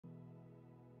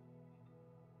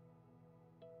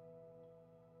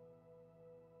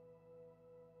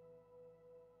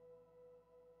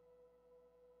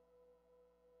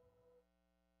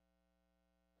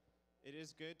It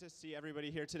is good to see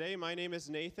everybody here today. My name is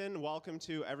Nathan. Welcome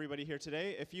to everybody here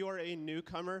today. If you are a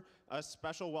newcomer, a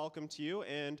special welcome to you.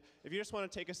 And if you just want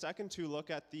to take a second to look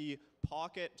at the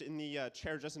pocket in the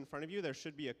chair just in front of you, there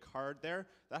should be a card there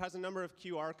that has a number of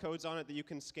QR codes on it that you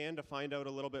can scan to find out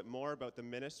a little bit more about the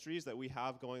ministries that we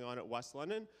have going on at West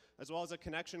London, as well as a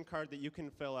connection card that you can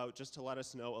fill out just to let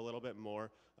us know a little bit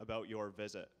more about your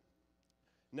visit.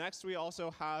 Next, we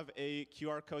also have a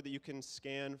QR code that you can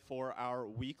scan for our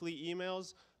weekly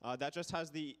emails. That just has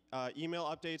the email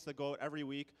updates that go out every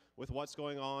week with what's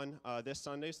going on this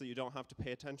Sunday, so that you don't have to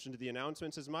pay attention to the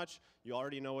announcements as much. You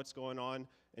already know what's going on,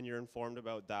 and you're informed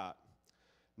about that.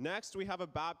 Next, we have a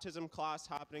baptism class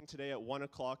happening today at 1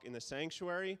 o'clock in the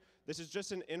sanctuary. This is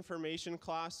just an information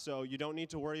class, so you don't need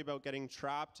to worry about getting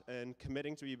trapped and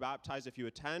committing to be baptized if you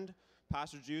attend.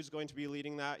 Pastor Jude is going to be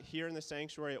leading that here in the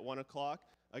sanctuary at 1 o'clock.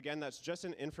 Again, that's just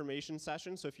an information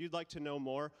session, so if you'd like to know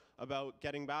more about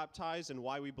getting baptized and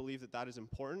why we believe that that is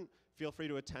important, feel free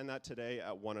to attend that today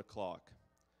at 1 o'clock.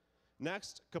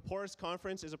 Next, Kappora's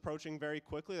conference is approaching very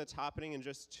quickly. That's happening in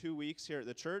just 2 weeks here at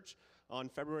the church on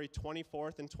February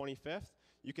 24th and 25th.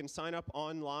 You can sign up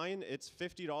online. It's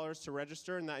 $50 to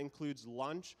register, and that includes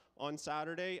lunch on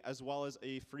Saturday, as well as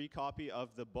a free copy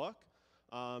of the book.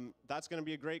 That's going to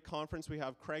be a great conference. We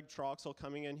have Craig Troxel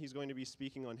coming in. He's going to be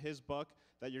speaking on his book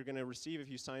that you're going to receive if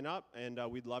you sign up, and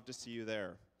we'd love to see you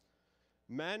there.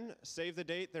 Men, save the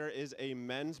date. There is a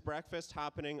men's breakfast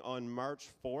happening on March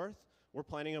 4th. We're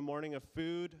planning a morning of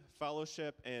food,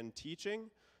 fellowship, and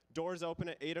teaching. Doors open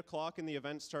at 8 o'clock, and the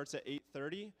event starts at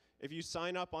 8:30. If you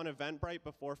sign up on Eventbrite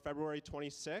before February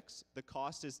 26th, the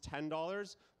cost is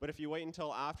 $10, but if you wait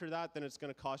until after that, then it's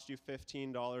going to cost you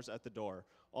 $15 at the door.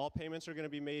 All payments are going to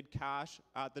be made cash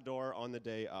at the door on the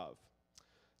day of.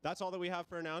 That's all that we have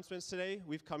for announcements today.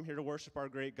 We've come here to worship our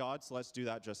great God, so let's do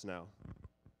that just now.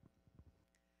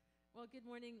 Well, good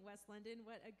morning, West London.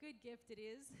 What a good gift it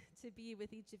is to be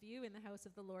with each of you in the house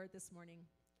of the Lord this morning.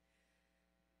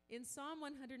 In Psalm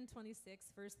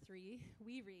 126, verse 3,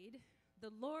 we read,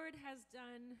 "The Lord has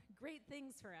done great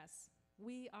things for us.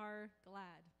 We are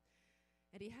glad."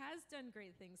 And he has done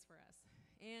great things for us,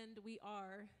 and we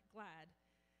are glad.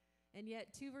 And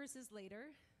yet, 2 verses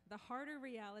later, the harder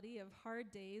reality of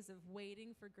hard days of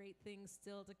waiting for great things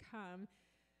still to come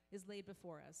is laid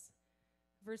before us.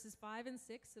 Verses 5 and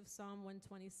 6 of Psalm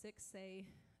 126 say,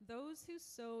 "Those who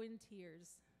sow in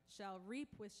tears shall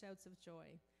reap with shouts of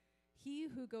joy. He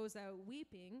who goes out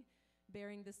weeping,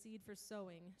 bearing the seed for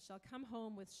sowing, shall come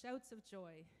home with shouts of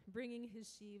joy, bringing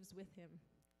his sheaves with him."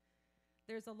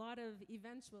 There's a lot of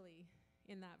eventually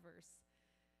in that verse.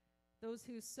 Those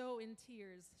who sow in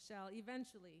tears shall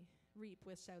eventually reap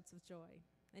with shouts of joy.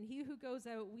 And he who goes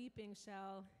out weeping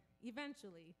shall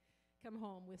eventually come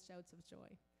home with shouts of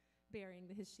joy, bearing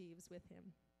his sheaves with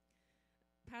him.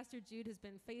 Pastor Jude has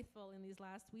been faithful in these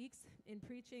last weeks in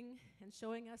preaching and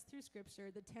showing us through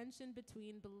Scripture the tension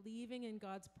between believing in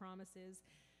God's promises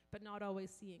but not always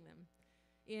seeing them,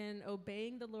 in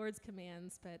obeying the Lord's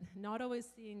commands but not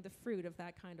always seeing the fruit of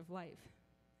that kind of life.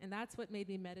 And that's what made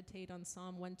me meditate on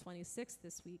Psalm 126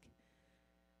 this week.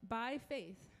 By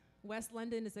faith, West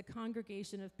London is a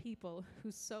congregation of people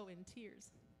who sow in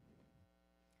tears.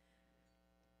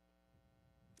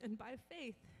 And by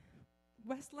faith,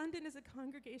 West London is a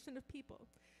congregation of people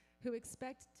who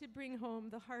expect to bring home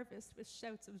the harvest with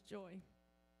shouts of joy.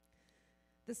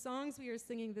 The songs we are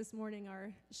singing this morning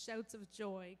are shouts of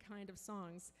joy kind of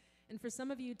songs. And for some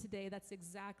of you today, that's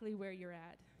exactly where you're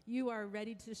at. You are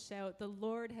ready to shout, "The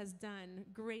Lord has done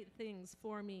great things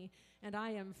for me, and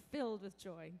I am filled with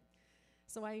joy."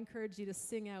 So I encourage you to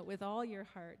sing out with all your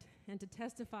heart and to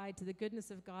testify to the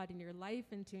goodness of God in your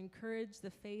life and to encourage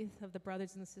the faith of the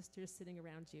brothers and sisters sitting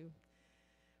around you.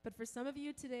 But for some of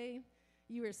you today,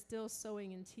 you are still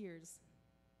sowing in tears.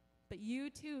 But you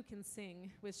too can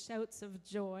sing with shouts of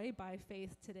joy by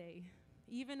faith today,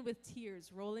 even with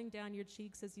tears rolling down your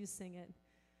cheeks as you sing it.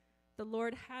 The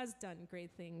Lord has done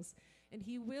great things, and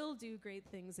he will do great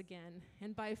things again.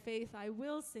 And by faith, I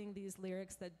will sing these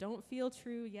lyrics that don't feel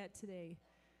true yet today.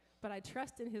 But I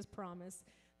trust in his promise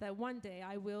that one day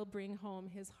I will bring home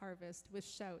his harvest with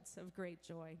shouts of great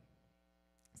joy.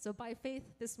 So by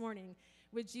faith this morning,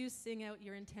 would you sing out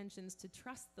your intentions to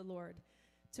trust the Lord,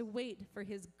 to wait for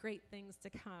his great things to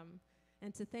come,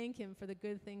 and to thank him for the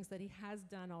good things that he has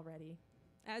done already?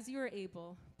 As you are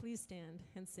able, please stand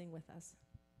and sing with us.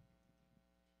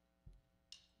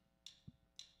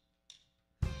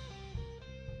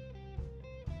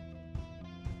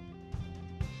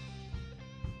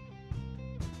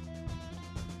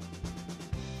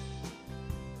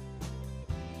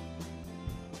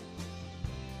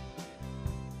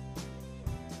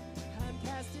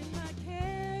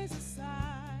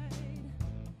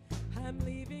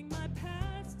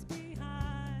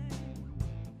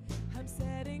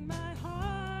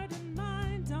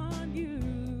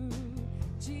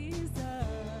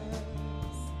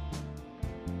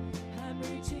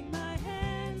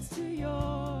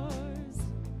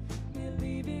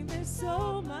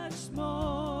 so much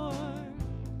more,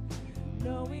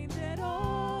 knowing that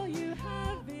all you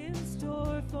have in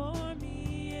store for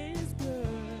me is good.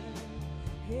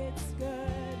 It's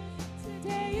good.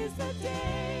 Today is the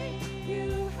day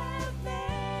you have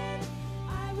made.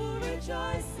 I will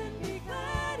rejoice and be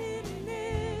glad in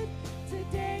it.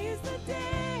 Today is the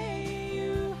day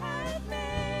you have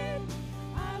made.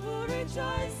 I will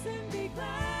rejoice and be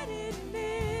glad in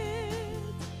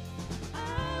it.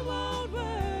 I won't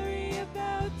worry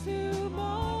about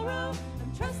tomorrow.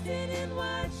 I'm trusting in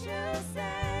what you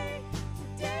say.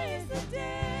 Today is the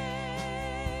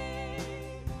day.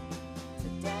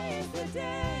 Today is the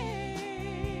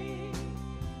day.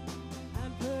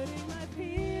 I'm putting my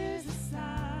fears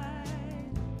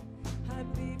aside.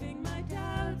 I'm leaving my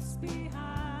doubts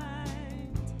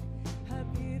behind.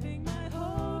 I'm giving my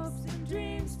hopes and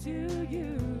dreams to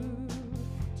you,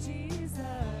 Jesus.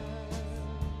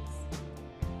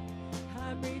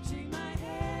 I'm reaching my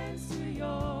hands to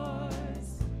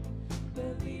yours,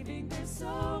 believing there's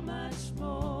so much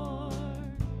more,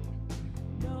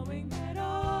 knowing that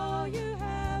all you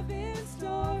have in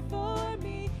store for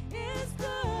me is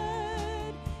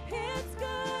good. It's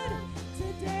good.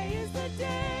 Today is the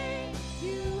day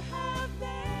you have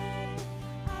made.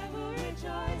 I will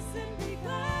rejoice and be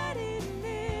glad in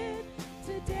it.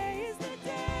 Today is the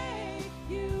day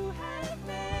you have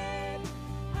made.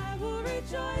 I will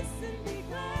rejoice and be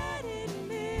glad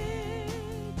in it.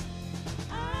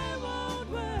 I won't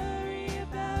worry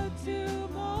about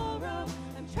tomorrow.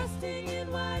 I'm trusting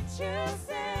in what you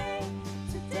say.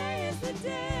 Today is the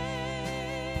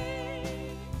day.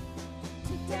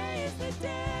 Today is the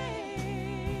day.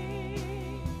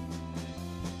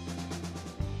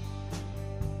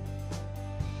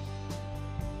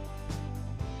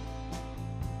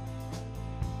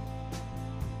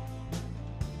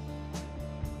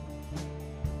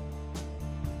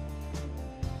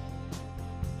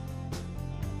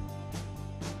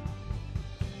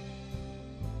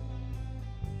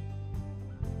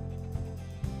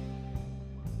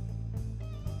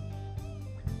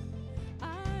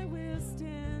 I will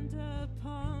stand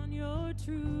upon your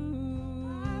truth.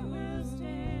 I will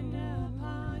stand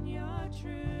upon your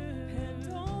truth.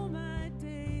 And all my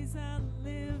days I'll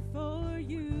live for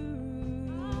you.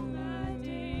 All my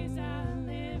days I'll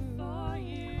live for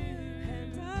you.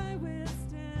 And I will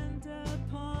stand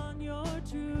upon your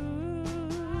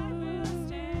truth. I will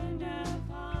stand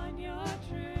upon your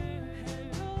truth.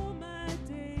 And all my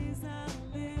days I'll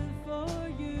live for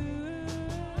you.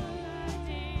 All my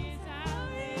days I'll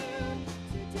live.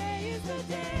 Today is the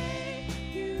day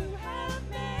you have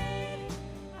made.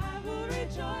 I will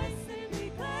rejoice and be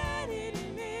glad in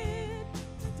it.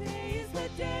 Today is the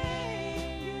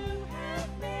day you have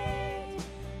made.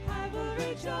 I will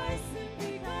rejoice and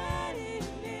be glad in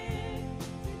it.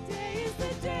 Today is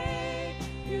the day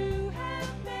you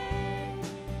have made.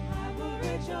 I will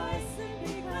rejoice and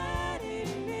be glad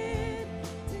in it.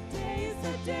 Today is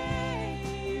the day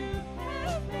you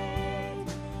have made.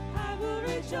 I will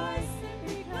rejoice and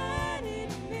be glad in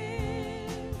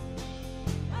it.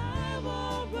 I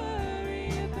won't worry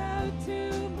about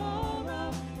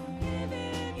tomorrow. I'm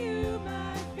giving you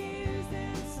my fears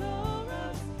and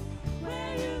sorrows.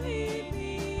 Where you lead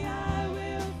me, I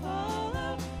will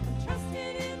follow. I'm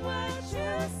trusting in what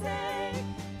you say.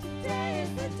 Today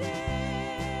is the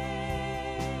day.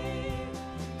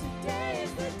 Today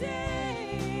is the day.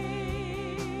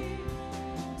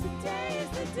 Today is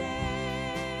the day.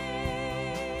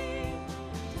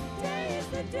 Today is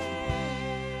the day.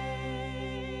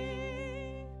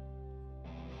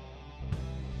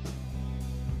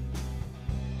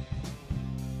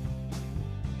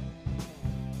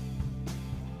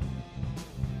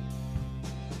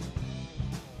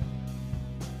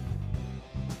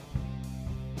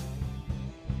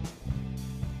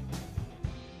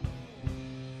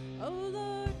 Oh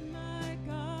Lord, my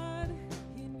God,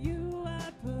 in you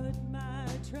I put my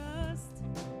trust.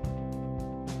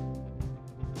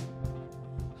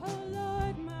 Oh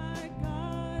Lord, my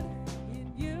God,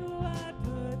 in you I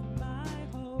put my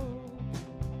hope.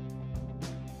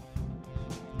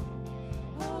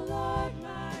 Oh Lord,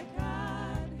 my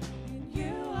God, in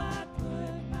you I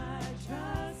put my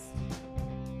trust.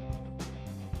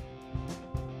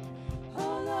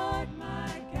 Oh Lord,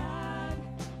 my God,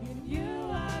 in you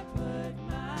I put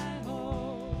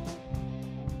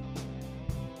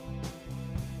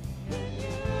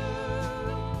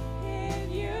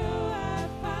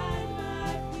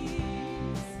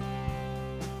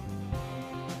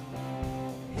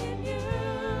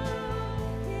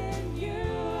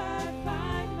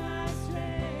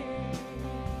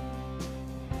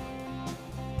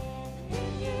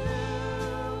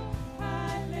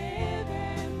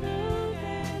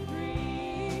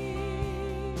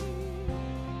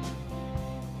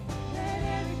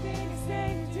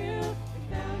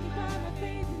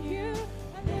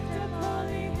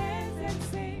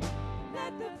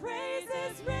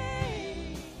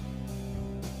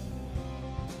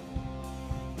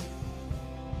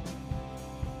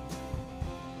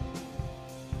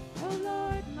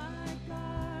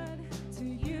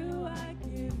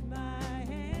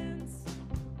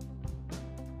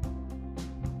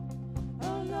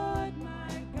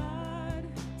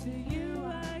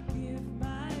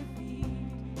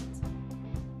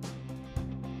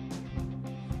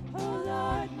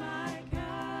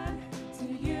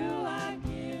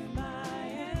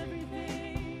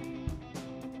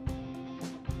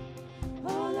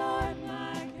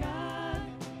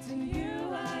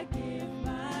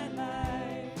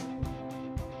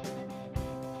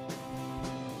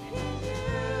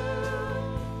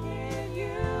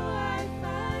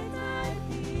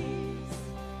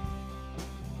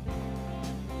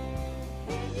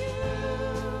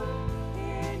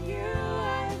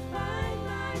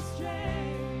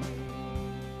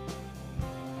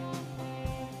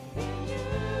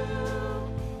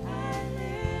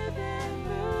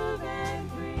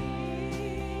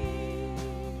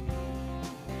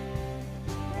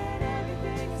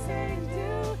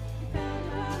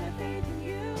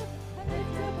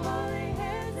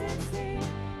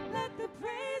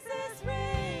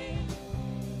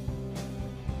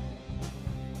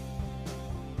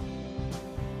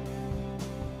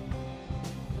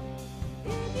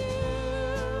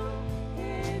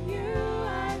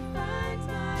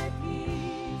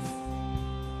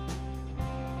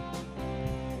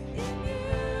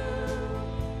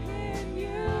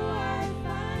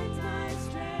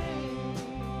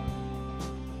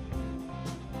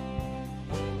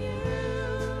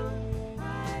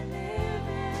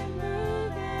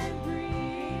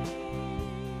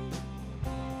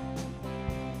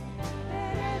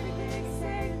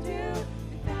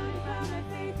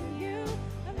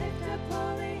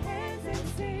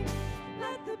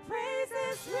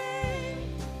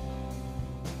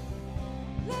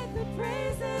Let the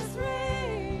praises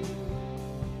ring.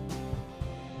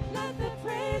 Let the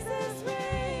praises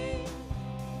ring.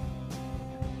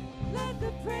 Let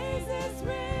the praises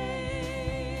ring.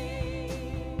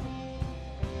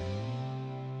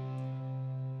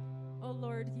 Oh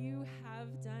Lord, you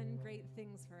have done great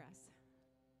things for us.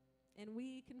 And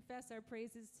we confess our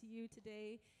praises to you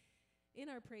today, in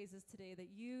our praises today, that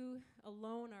you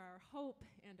alone are our hope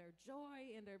and our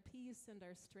joy and our peace and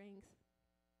our strength.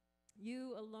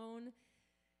 You alone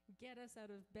get us out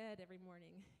of bed every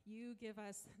morning. You give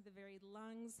us the very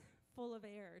lungs full of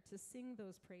air to sing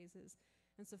those praises.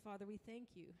 And so, Father, we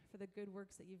thank you for the good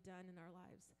works that you've done in our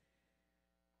lives.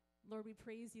 Lord, we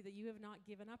praise you that you have not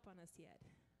given up on us yet,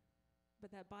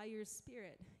 but that by your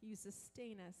Spirit you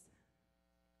sustain us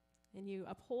and you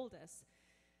uphold us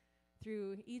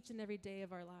through each and every day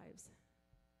of our lives.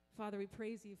 Father, we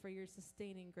praise you for your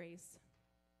sustaining grace.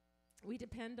 We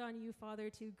depend on you, Father,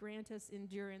 to grant us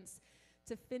endurance,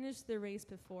 to finish the race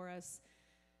before us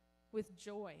with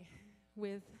joy,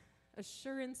 with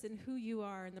assurance in who you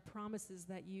are and the promises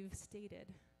that you've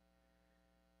stated.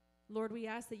 Lord, we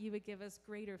ask that you would give us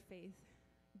greater faith,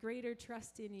 greater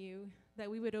trust in you, that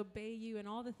we would obey you in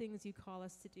all the things you call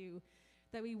us to do,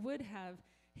 that we would have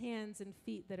hands and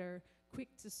feet that are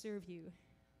quick to serve you,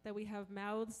 that we have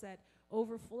mouths that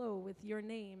overflow with your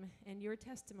name and your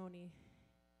testimony,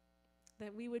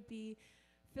 that we would be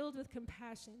filled with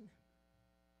compassion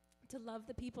to love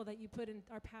the people that you put in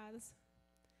our paths,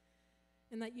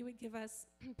 and that you would give us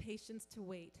patience to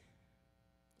wait,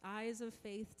 eyes of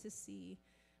faith to see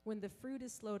when the fruit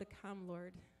is slow to come,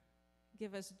 Lord.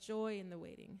 Give us joy in the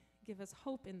waiting. Give us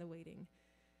hope in the waiting.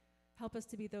 Help us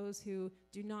to be those who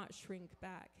do not shrink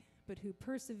back, but who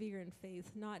persevere in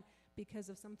faith, not because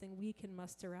of something we can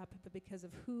muster up, but because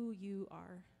of who you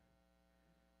are.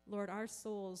 Lord, our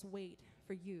souls wait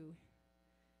for you.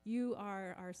 You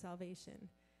are our salvation,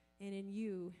 and in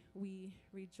you we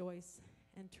rejoice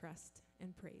and trust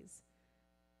and praise.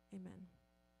 Amen.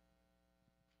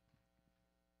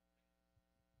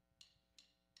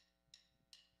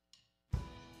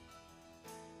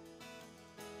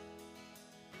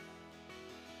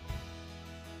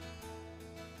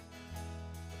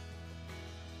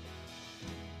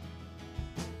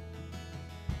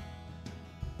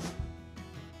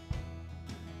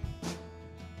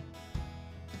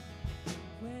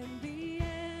 When the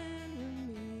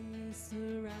enemy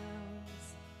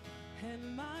surrounds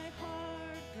and my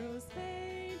heart grows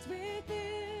faint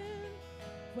within,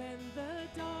 when the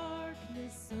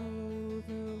darkness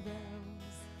overwhelms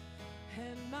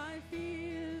and my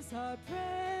fears are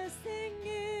pressing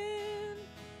in,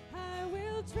 I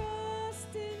will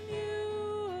trust in you,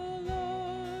 O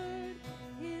Lord.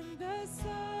 In the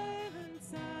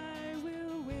silence I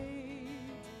will wait.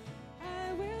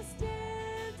 I will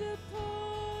stand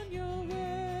upon your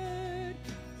word.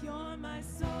 You're my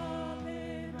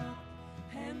solid rock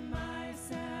and my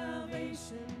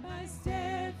salvation, my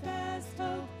steadfast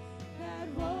hope that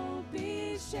won't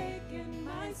be shaken.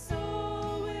 My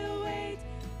soul will wait,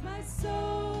 my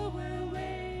soul will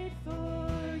wait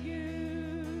for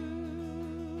you.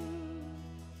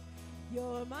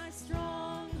 You're my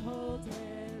stronghold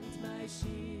and my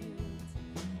shield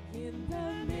in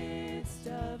the midst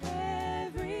of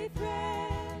every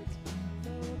threat.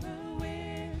 Though the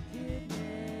wicked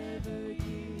never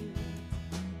yield,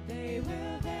 they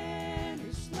will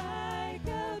vanish like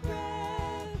a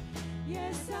breath.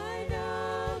 Yes, I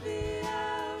know the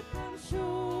outcome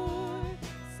sure.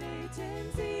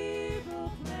 Satan's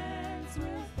evil plans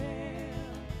will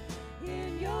fail.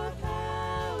 In your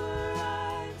power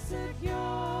I'm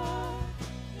secure.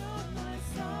 You're my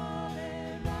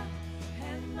solid rock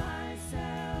and my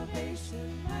salvation,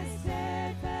 my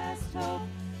steadfast hope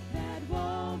that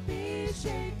won't be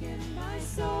shaken. My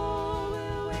soul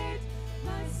will wait,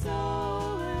 my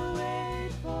soul will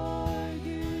wait for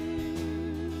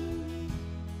you.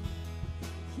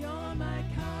 You're my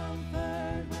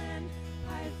comfort when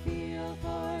I feel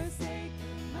forsaken,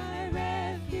 my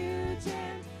refuge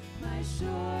and my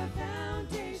sure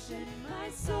foundation. My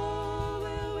soul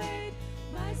will wait,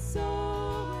 my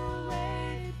soul will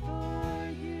wait for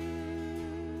you.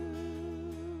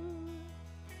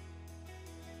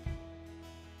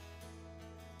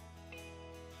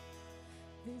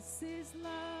 This is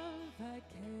love I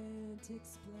can't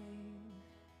explain.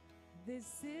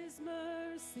 This is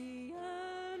mercy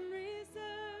unreserved.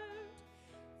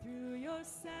 Through your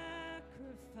sacrifice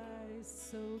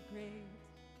so great,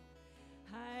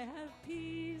 I have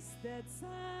peace that's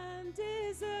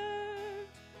undeserved.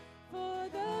 For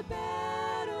the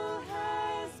battle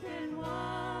has been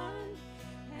won,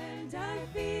 and I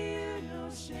fear no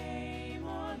shame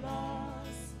or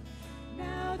loss.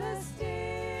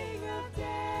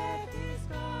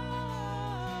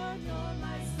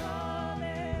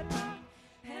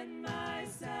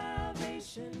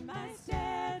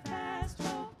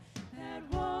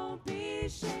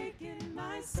 shaken.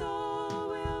 My soul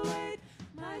will wait.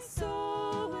 My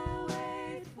soul will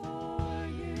wait for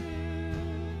you.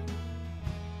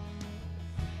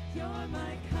 You're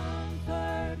my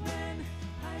comfort when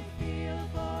I feel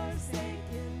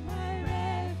forsaken. My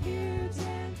refuge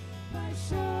and my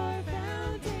sure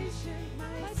foundation.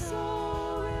 My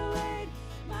soul will wait.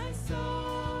 My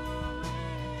soul will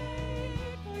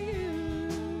wait for you.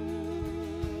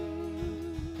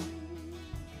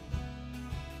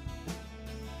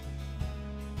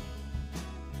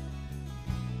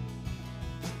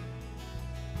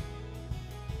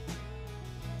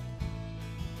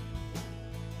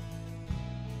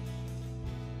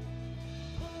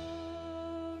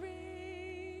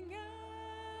 Pouring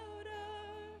out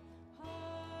our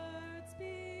hearts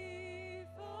before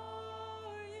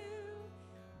you,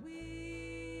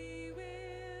 we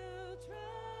will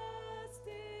trust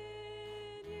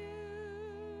in you.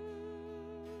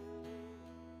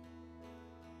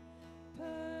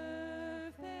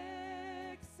 Perfect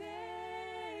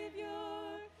Savior,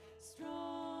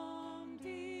 strong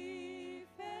defender,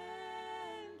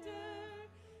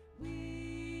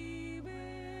 we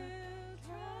will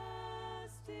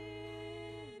trust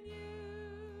in you.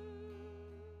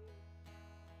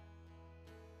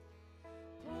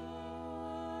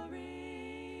 Pouring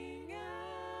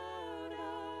out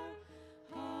our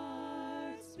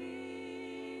hearts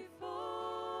before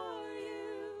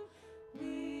you,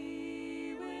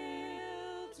 we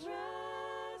will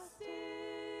trust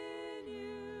in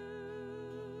you.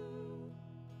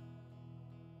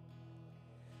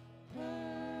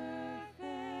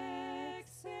 Perfect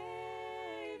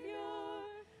Savior,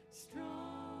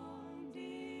 strong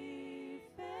defender,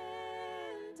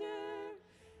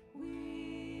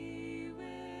 we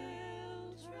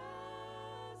will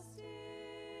trust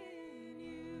in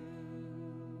you.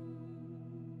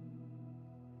 Amen.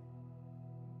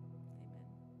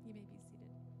 You may be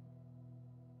seated.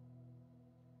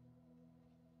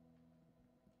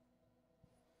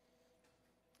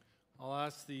 I'll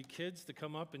ask the kids to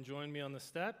come up and join me on the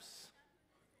steps.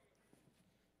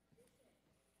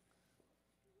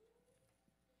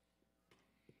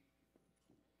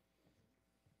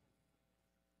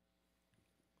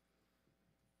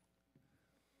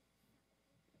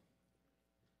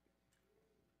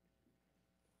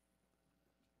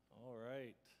 All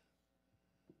right.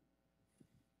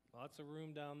 Lots of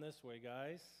room down this way,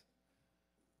 guys.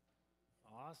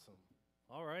 Awesome.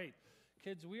 All right.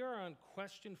 Kids, we are on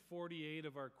question 48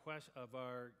 of our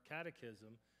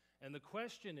catechism, and the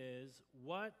question is,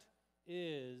 what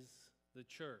is the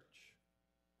church?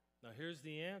 Now, here's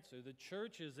the answer. The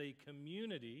church is a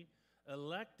community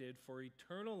elected for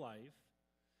eternal life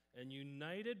and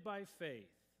united by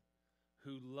faith,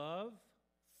 who love,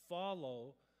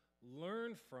 follow,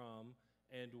 learn from,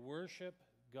 and worship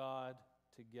God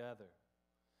together.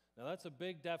 Now, that's a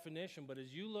big definition, but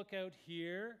as you look out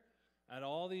here at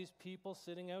all these people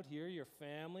sitting out here, your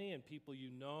family and people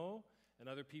you know, and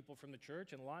other people from the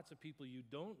church, and lots of people you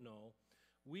don't know,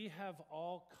 we have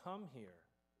all come here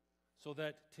so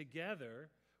that together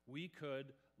we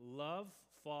could love,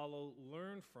 follow,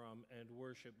 learn from, and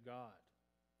worship God.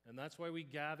 And that's why we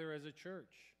gather as a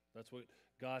church. That's what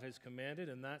God has commanded,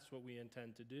 and that's what we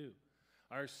intend to do.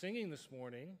 Our singing this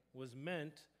morning was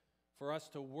meant for us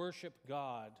to worship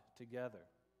God together.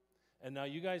 And now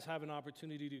you guys have an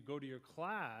opportunity to go to your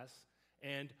class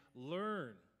and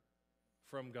learn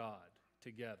from God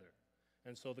together.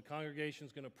 And so the congregation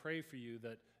is going to pray for you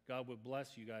that God would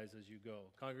bless you guys as you go.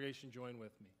 Congregation, join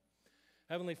with me.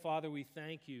 Heavenly Father, we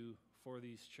thank you for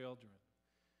these children.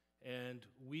 And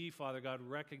we, Father God,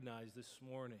 recognize this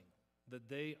morning that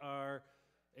they are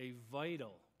a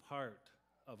vital part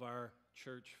of our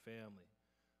church family,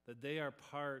 that they are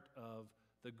part of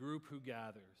the group who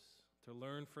gathers to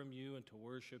learn from you and to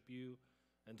worship you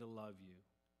and to love you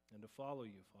and to follow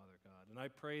you, Father God. And I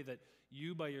pray that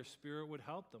you, by your Spirit, would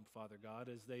help them, Father God,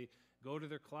 as they go to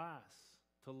their class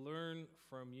to learn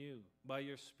from you. By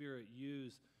your Spirit,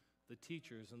 use the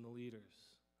teachers and the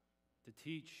leaders to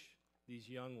teach these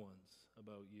young ones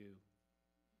about you.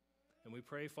 And we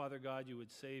pray, Father God, you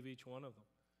would save each one of them,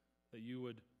 that you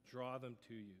would draw them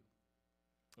to you.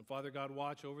 And Father God,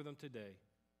 watch over them today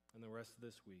and the rest of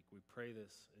this week. We pray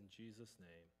this in Jesus'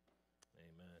 name.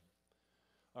 Amen.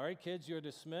 All right, kids, you're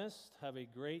dismissed. Have a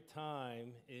great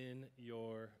time in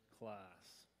your class.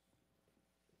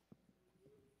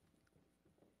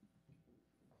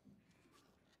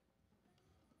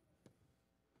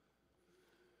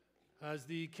 As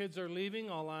the kids are leaving,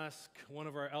 I'll ask one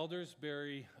of our elders,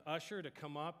 Barry Usher, to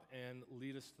come up and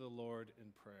lead us to the Lord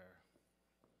in prayer.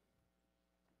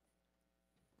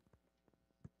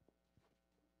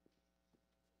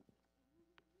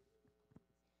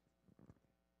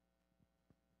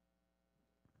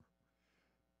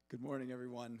 Good morning,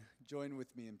 everyone. Join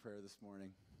with me in prayer this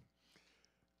morning.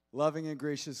 Loving and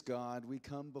gracious God, we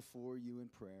come before you in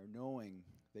prayer, knowing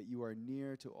that you are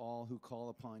near to all who call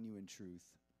upon you in truth.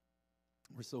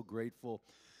 We're so grateful,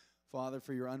 Father,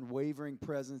 for your unwavering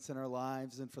presence in our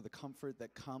lives and for the comfort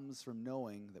that comes from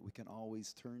knowing that we can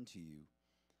always turn to you.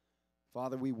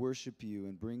 Father, we worship you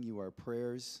and bring you our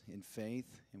prayers in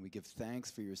faith, and we give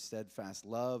thanks for your steadfast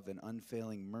love and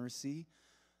unfailing mercy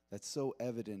that's so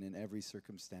evident in every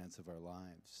circumstance of our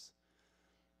lives.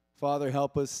 Father,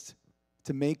 help us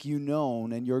to make you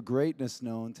known and your greatness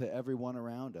known to everyone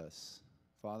around us.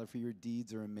 Father, for your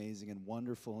deeds are amazing and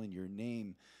wonderful, and your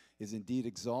name is indeed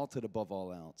exalted above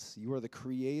all else. You are the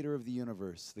creator of the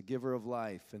universe, the giver of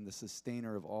life, and the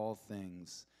sustainer of all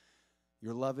things.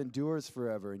 Your love endures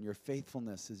forever, and your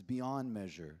faithfulness is beyond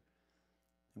measure.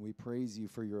 And we praise you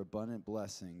for your abundant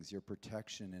blessings, your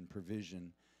protection and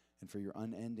provision, and for your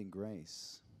unending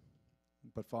grace.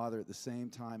 But Father, at the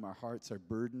same time, our hearts are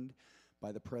burdened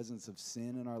by the presence of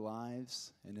sin in our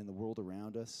lives and in the world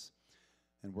around us.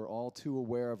 And we're all too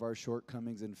aware of our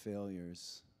shortcomings and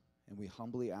failures. And we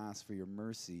humbly ask for your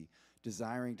mercy,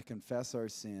 desiring to confess our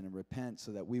sin and repent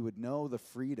so that we would know the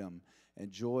freedom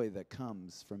and joy that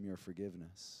comes from your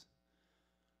forgiveness.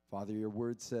 Father, your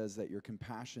word says that your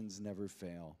compassions never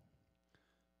fail.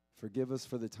 Forgive us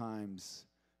for the times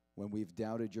when we've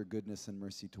doubted your goodness and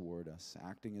mercy toward us,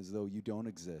 acting as though you don't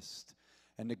exist,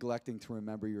 and neglecting to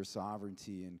remember your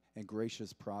sovereignty and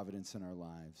gracious providence in our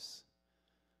lives.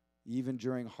 Even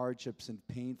during hardships and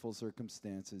painful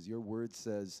circumstances, your word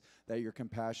says that your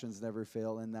compassions never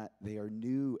fail and that they are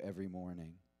new every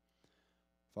morning.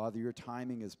 Father, your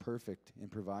timing is perfect in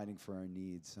providing for our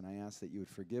needs, and I ask that you would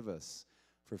forgive us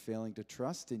for failing to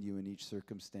trust in you in each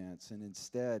circumstance and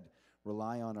instead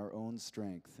rely on our own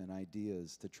strength and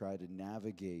ideas to try to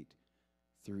navigate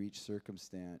through each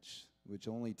circumstance, which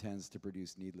only tends to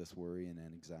produce needless worry and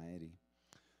anxiety.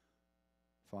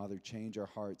 Father, change our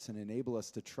hearts and enable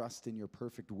us to trust in your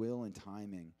perfect will and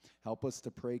timing. Help us to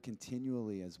pray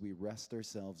continually as we rest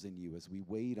ourselves in you, as we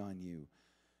wait on you,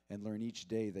 and learn each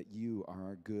day that you are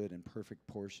our good and perfect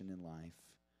portion in life.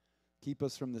 Keep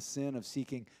us from the sin of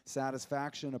seeking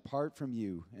satisfaction apart from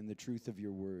you and the truth of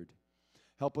your word.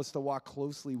 Help us to walk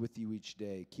closely with you each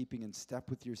day, keeping in step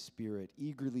with your Spirit,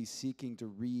 eagerly seeking to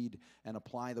read and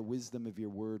apply the wisdom of your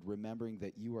word, remembering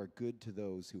that you are good to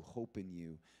those who hope in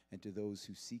you and to those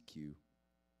who seek you.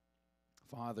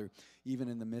 Father, even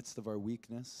in the midst of our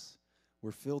weakness,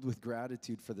 we're filled with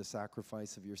gratitude for the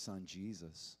sacrifice of your Son,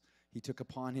 Jesus. He took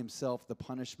upon himself the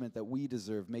punishment that we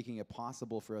deserve, making it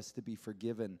possible for us to be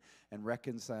forgiven and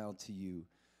reconciled to you.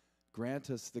 Grant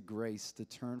us the grace to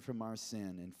turn from our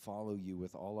sin and follow you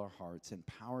with all our hearts,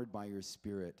 empowered by your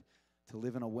Spirit, to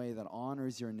live in a way that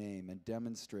honors your name and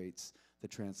demonstrates the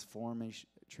transformative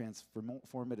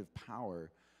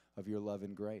power of your love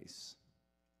and grace.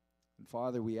 And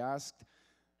Father, we ask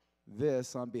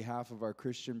this on behalf of our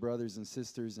Christian brothers and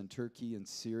sisters in Turkey and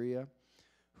Syria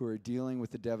who are dealing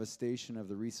with the devastation of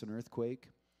the recent earthquake.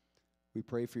 We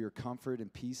pray for your comfort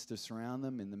and peace to surround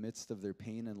them in the midst of their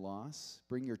pain and loss.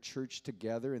 Bring your church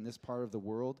together in this part of the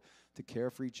world to care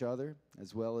for each other,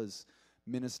 as well as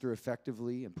minister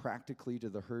effectively and practically to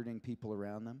the hurting people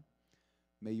around them.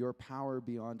 May your power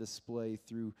be on display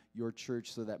through your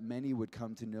church so that many would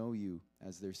come to know you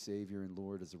as their Savior and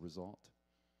Lord as a result.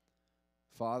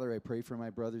 Father, I pray for my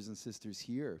brothers and sisters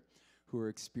here who are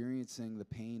experiencing the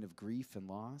pain of grief and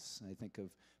loss. I think of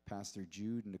Pastor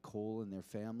Jude and Nicole and their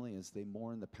family as they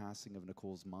mourn the passing of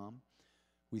Nicole's mom.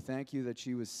 We thank you that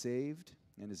she was saved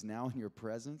and is now in your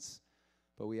presence,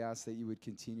 but we ask that you would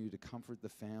continue to comfort the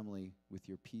family with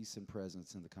your peace and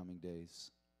presence in the coming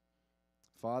days.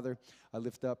 Father, I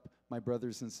lift up my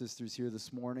brothers and sisters here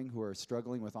this morning who are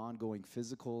struggling with ongoing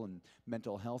physical and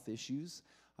mental health issues.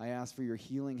 I ask for your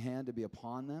healing hand to be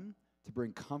upon them, to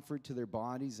bring comfort to their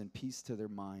bodies and peace to their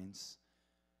minds.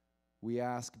 We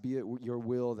ask, be it your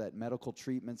will, that medical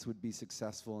treatments would be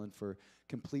successful and for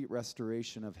complete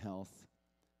restoration of health.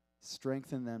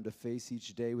 Strengthen them to face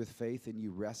each day with faith in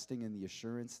you, resting in the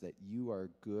assurance that you are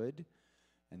good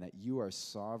and that you are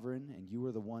sovereign and you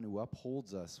are the one who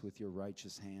upholds us with your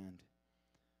righteous hand.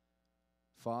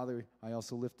 Father, I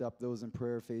also lift up those in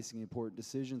prayer facing important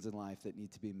decisions in life that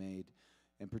need to be made,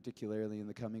 and particularly in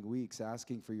the coming weeks,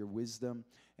 asking for your wisdom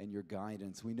and your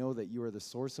guidance. We know that you are the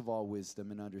source of all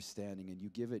wisdom and understanding, and you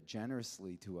give it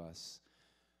generously to us.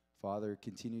 Father,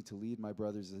 continue to lead my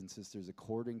brothers and sisters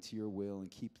according to your will and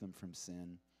keep them from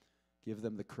sin. Give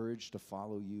them the courage to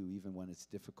follow you even when it's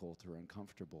difficult or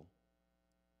uncomfortable.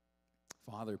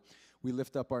 Father, we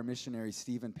lift up our missionaries,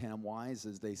 Steve and Pam Wise,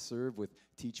 as they serve with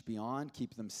Teach Beyond.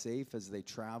 Keep them safe as they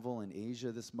travel in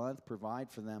Asia this month. Provide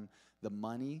for them the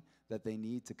money that they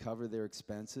need to cover their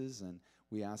expenses, and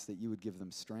we ask that you would give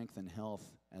them strength and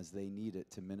health as they need it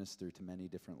to minister to many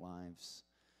different lives.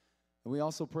 And we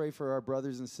also pray for our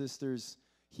brothers and sisters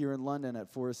here in London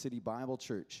at Forest City Bible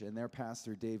Church and their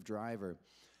pastor, Dave Driver.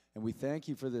 And we thank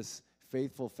you for this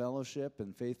faithful fellowship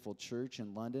and faithful church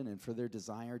in London and for their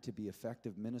desire to be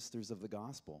effective ministers of the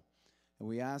gospel. And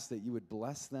we ask that you would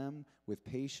bless them with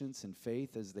patience and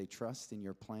faith as they trust in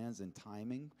your plans and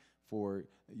timing for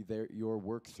your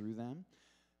work through them.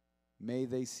 May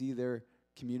they see their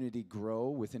community grow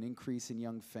with an increase in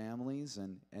young families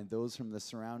and those from the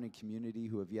surrounding community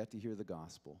who have yet to hear the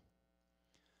gospel.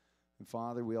 And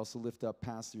Father, we also lift up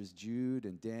Pastors Jude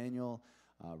and Daniel,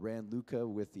 Rand Luca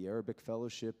with the Arabic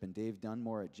Fellowship, and Dave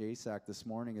Dunmore at JSAC this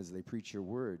morning as they preach your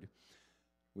word.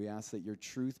 We ask that your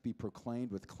truth be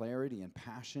proclaimed with clarity and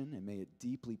passion, and may it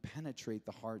deeply penetrate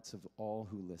the hearts of all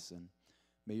who listen.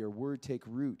 May your word take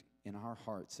root in our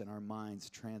hearts and our minds,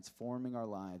 transforming our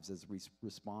lives as we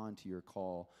respond to your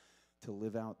call to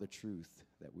live out the truth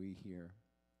that we hear.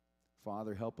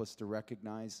 Father, help us to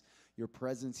recognize your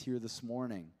presence here this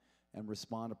morning and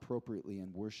respond appropriately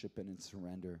in worship and in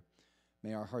surrender.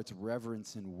 May our hearts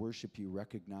reverence and worship you,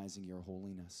 recognizing your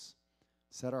holiness.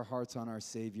 Set our hearts on our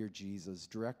Savior Jesus.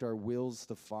 Direct our wills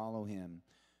to follow him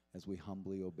as we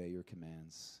humbly obey your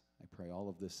commands. I pray all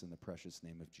of this in the precious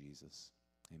name of Jesus.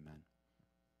 Amen.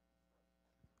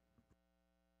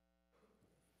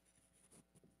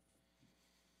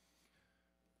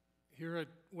 Here at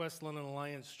West London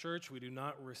Alliance Church, we do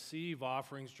not receive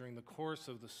offerings during the course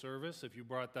of the service. If you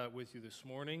brought that with you this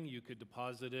morning, you could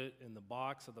deposit it in the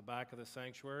box at the back of the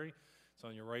sanctuary. It's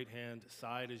on your right-hand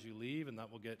side as you leave, and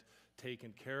that will get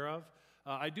taken care of.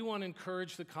 I do want to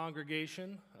encourage the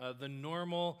congregation. The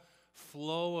normal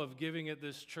flow of giving at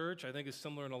this church, I think, is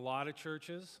similar in a lot of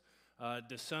churches.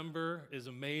 December is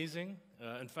amazing.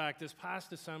 In fact, this past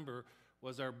December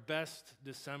was our best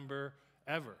December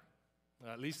ever.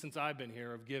 At least since I've been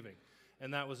here, of giving.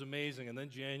 And that was amazing. And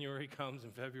then January comes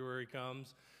and February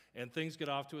comes, and things get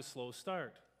off to a slow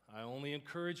start. I only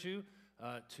encourage you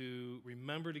to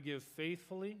remember to give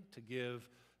faithfully, to give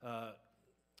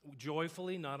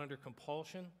joyfully, not under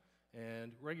compulsion,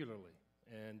 and regularly.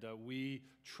 And we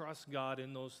trust God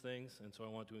in those things, and so I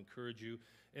want to encourage you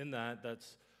in that.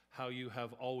 That's how you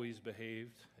have always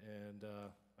behaved, and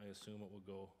I assume it will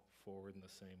go forward in the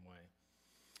same way.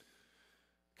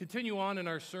 Continue on in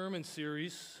our sermon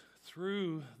series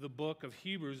through the book of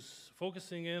Hebrews,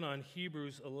 focusing in on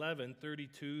Hebrews 11,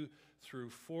 32 through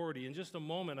 40. In just a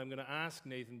moment, I'm going to ask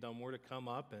Nathan Dunmore to come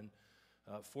up and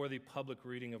for the public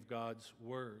reading of God's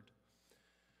Word.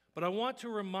 But I want to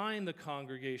remind the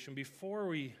congregation before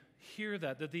we hear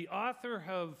that the author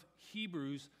of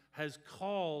Hebrews has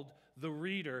called the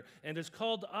reader and has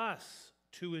called us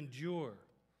to endure.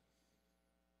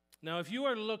 Now, if you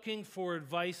are looking for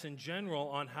advice in general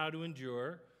on how to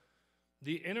endure,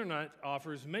 the internet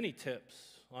offers many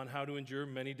tips on how to endure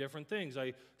many different things.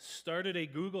 I started a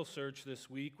Google search this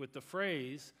week with the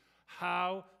phrase,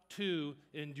 how to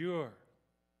endure.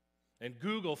 And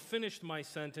Google finished my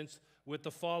sentence with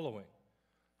the following: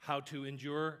 how to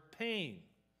endure pain,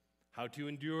 how to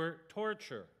endure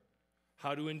torture,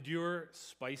 how to endure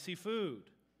spicy food,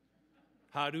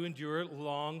 how to endure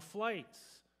long flights,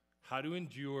 how to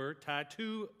endure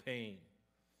tattoo pain.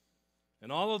 And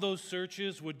all of those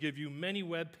searches would give you many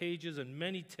web pages and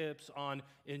many tips on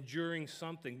enduring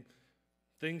something.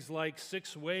 Things like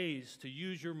 6 ways to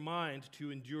use your mind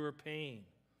to endure pain,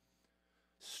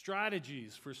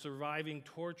 strategies for surviving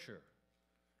torture,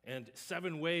 and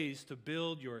 7 ways to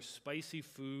build your spicy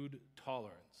food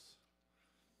tolerance.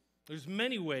 There's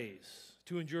many ways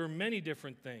to endure many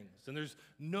different things, and there's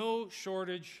no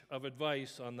shortage of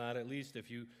advice on that, at least if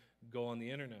you go on the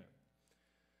internet.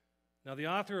 Now, the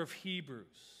author of Hebrews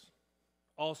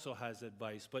also has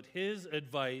advice, but his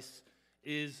advice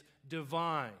is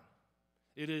divine.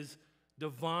 It is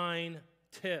divine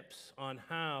tips on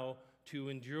how to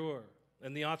endure.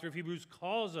 And the author of Hebrews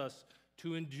calls us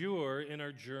to endure in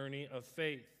our journey of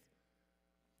faith.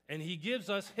 And he gives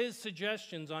us his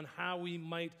suggestions on how we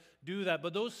might do that.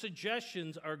 But those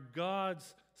suggestions are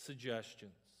God's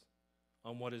suggestions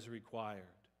on what is required.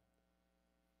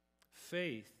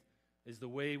 Faith is the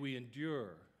way we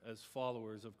endure as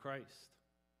followers of Christ.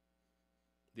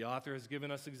 The author has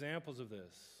given us examples of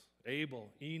this: Abel,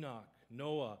 Enoch,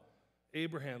 Noah,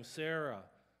 Abraham, Sarah,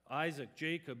 Isaac,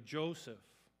 Jacob, Joseph,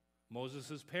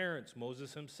 Moses' parents,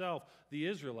 Moses himself, the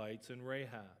Israelites, and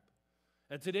Rahab.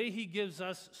 And today he gives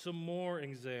us some more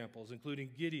examples, including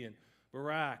Gideon,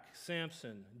 Barak,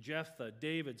 Samson, Jephthah,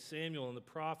 David, Samuel, and the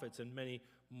prophets, and many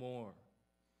more.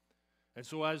 And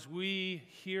so as we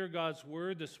hear God's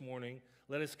word this morning,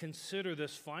 let us consider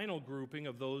this final grouping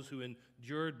of those who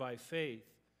endured by faith.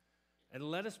 And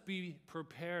let us be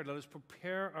prepared. Let us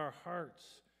prepare our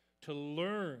hearts to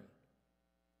learn,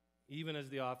 even as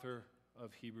the author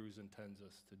of Hebrews intends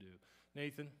us to do.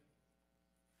 Nathan?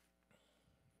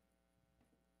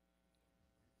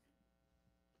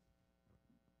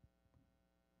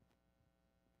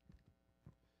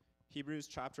 Hebrews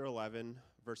chapter 11,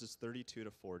 verses 32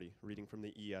 to 40, reading from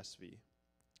the ESV.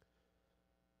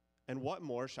 And what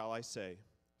more shall I say?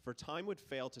 For time would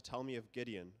fail to tell me of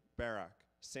Gideon, Barak,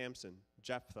 Samson,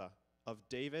 Jephthah, of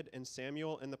David and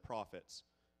Samuel and the prophets,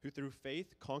 who through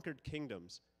faith conquered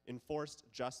kingdoms, enforced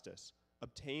justice,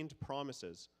 obtained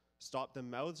promises, stopped the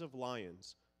mouths of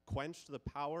lions, quenched the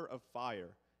power of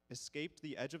fire, escaped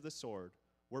the edge of the sword,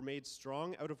 were made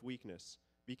strong out of weakness,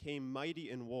 became mighty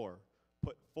in war,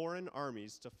 put foreign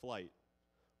armies to flight.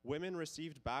 Women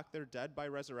received back their dead by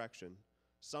resurrection.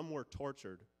 Some were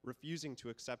tortured, refusing to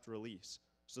accept release,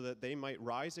 so that they might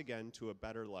rise again to a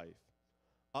better life.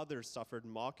 Others suffered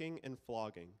mocking and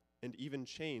flogging, and even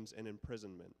chains and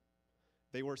imprisonment.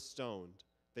 They were stoned.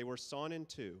 They were sawn in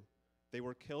two. They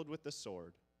were killed with the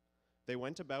sword. They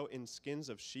went about in skins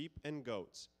of sheep and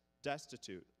goats,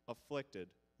 destitute, afflicted,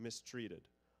 mistreated,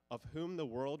 of whom the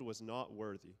world was not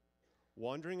worthy,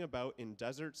 wandering about in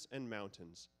deserts and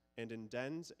mountains, and in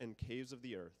dens and caves of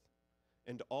the earth.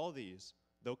 And all these,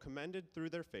 though commended through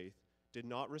their faith, did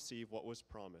not receive what was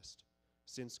promised,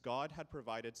 since God had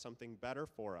provided something better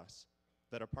for us,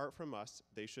 that apart from us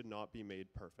they should not be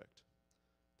made perfect.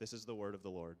 This is the word of the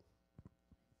Lord.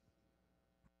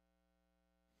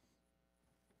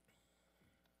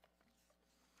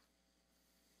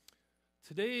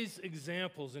 Today's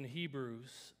examples in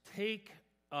Hebrews take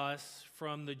us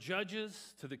from the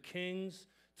judges to the kings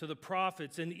to the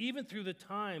prophets, and even through the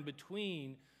time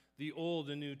between the Old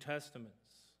and New Testaments.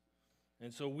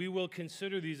 And so we will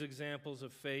consider these examples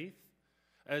of faith,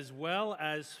 as well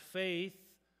as faith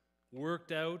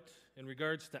worked out in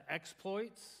regards to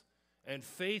exploits, and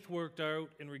faith worked out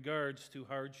in regards to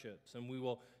hardships. And we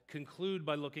will conclude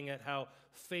by looking at how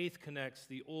faith connects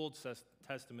the Old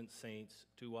Testament saints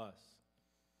to us.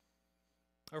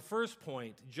 Our first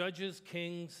point, judges,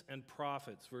 kings, and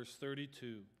prophets, verse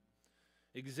 32.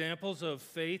 Examples of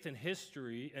faith in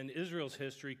history, and Israel's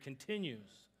history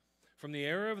continues from the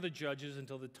era of the judges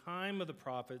until the time of the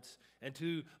prophets and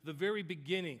to the very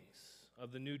beginnings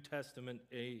of the New Testament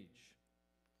age.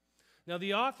 Now,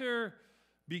 the author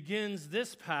begins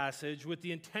this passage with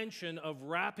the intention of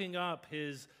wrapping up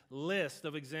his list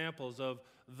of examples of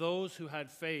those who had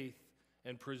faith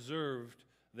and preserved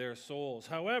their souls.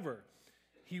 However,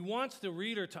 he wants the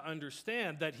reader to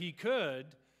understand that he could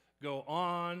go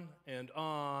on and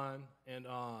on and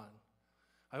on.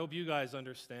 I hope you guys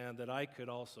understand that I could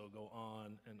also go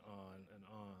on and on and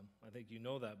on. I think you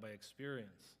know that by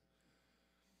experience.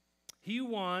 He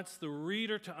wants the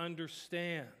reader to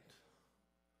understand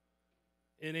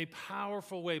in a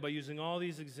powerful way by using all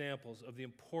these examples of the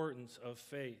importance of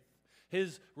faith.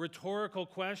 His rhetorical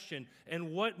question,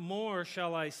 "And what more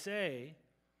shall I say?"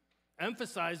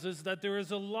 emphasizes that there is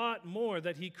a lot more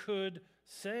that he could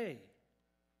say.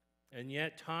 And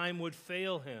yet time would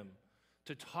fail him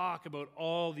to talk about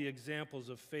all the examples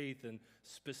of faith in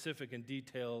specific and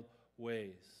detailed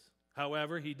ways.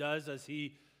 However, he does, as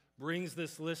he brings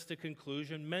this list to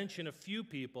conclusion, mention a few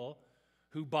people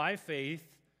who by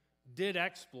faith did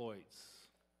exploits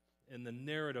in the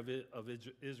narrative of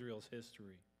Israel's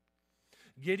history.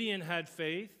 Gideon had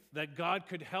faith that God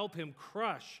could help him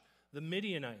crush the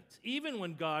Midianites, even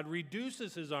when God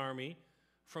reduces his army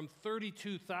from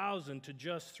 32,000 to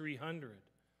just 300.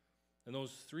 And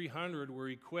those 300 were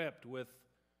equipped with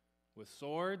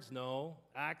swords? No.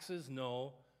 Axes?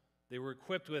 No. They were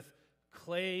equipped with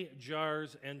clay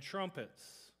jars and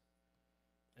trumpets.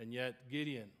 And yet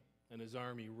Gideon and his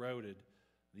army routed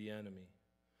the enemy.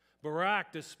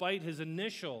 Barak, despite his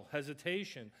initial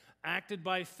hesitation, acted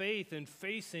by faith in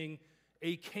facing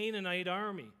a Canaanite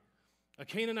army. A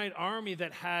Canaanite army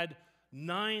that had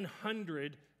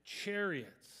 900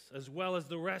 chariots, as well as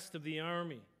the rest of the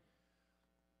army.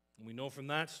 And we know from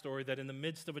that story that in the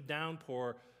midst of a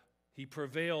downpour, he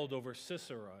prevailed over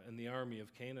Sisera and the army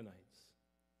of Canaanites.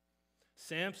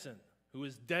 Samson, who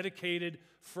was dedicated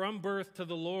from birth to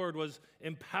the Lord, was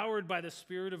empowered by the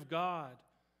Spirit of God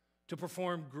to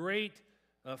perform great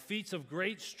feats of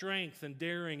great strength and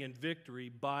daring and victory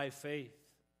by faith.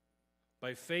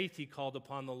 By faith he called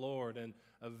upon the Lord and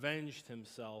avenged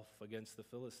himself against the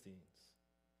Philistines.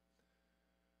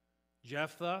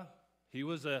 Jephthah, he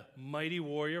was a mighty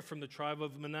warrior from the tribe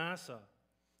of Manasseh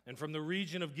and from the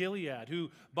region of Gilead,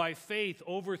 who by faith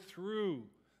overthrew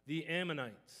the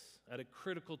Ammonites at a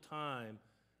critical time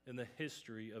in the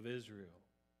history of Israel.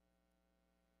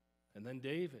 And then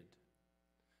David.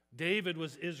 David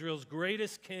was Israel's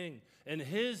greatest king, and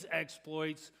his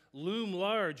exploits loom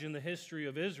large in the history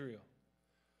of Israel.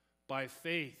 By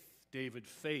faith, David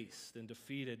faced and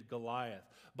defeated Goliath.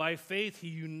 By faith, he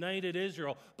united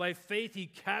Israel. By faith, he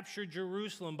captured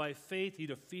Jerusalem. By faith, he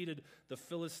defeated the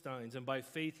Philistines. And by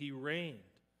faith, he reigned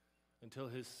until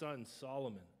his son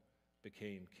Solomon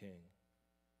became king.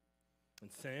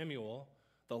 And Samuel,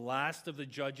 the last of the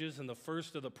judges and the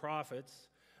first of the prophets,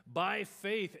 by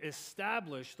faith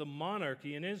established the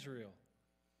monarchy in Israel.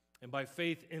 And by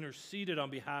faith interceded on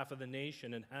behalf of the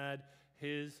nation and had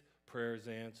his prayers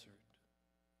answered.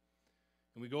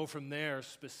 And we go from there,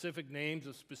 specific names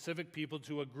of specific people,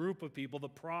 to a group of people, the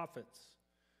prophets,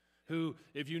 who,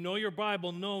 if you know your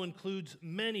Bible, know includes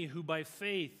many who by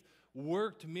faith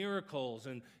worked miracles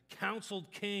and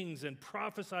counseled kings and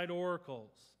prophesied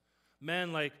oracles.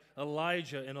 Men like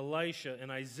Elijah and Elisha and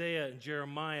Isaiah and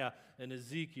Jeremiah and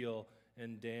Ezekiel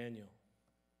and Daniel.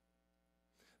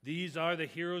 These are the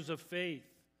heroes of faith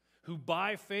who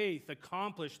by faith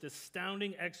accomplished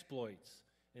astounding exploits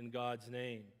in God's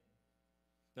name.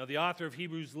 Now, the author of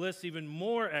Hebrews lists even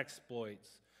more exploits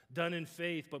done in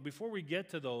faith, but before we get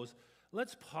to those,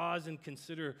 let's pause and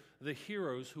consider the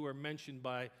heroes who are mentioned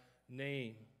by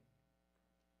name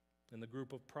in the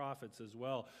group of prophets as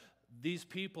well. These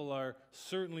people are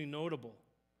certainly notable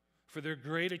for their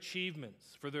great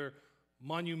achievements, for their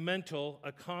monumental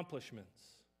accomplishments,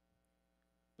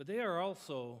 but they are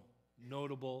also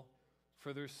notable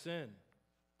for their sin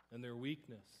and their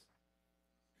weakness.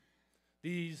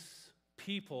 These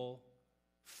people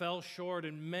fell short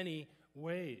in many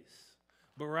ways.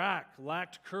 Barak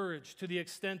lacked courage to the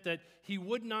extent that he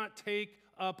would not take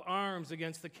up arms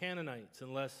against the Canaanites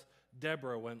unless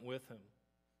Deborah went with him.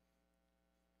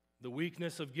 The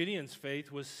weakness of Gideon's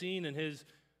faith was seen in his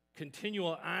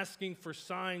continual asking for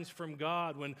signs from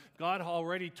God when God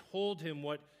already told him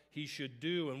what he should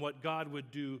do and what God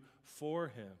would do for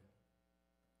him.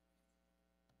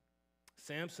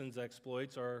 Samson's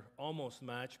exploits are almost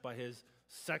matched by his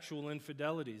sexual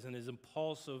infidelities and his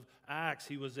impulsive acts.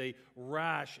 He was a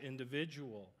rash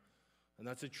individual. And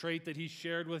that's a trait that he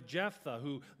shared with Jephthah,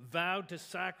 who vowed to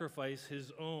sacrifice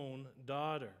his own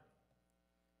daughter.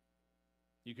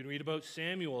 You can read about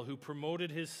Samuel, who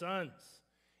promoted his sons,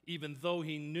 even though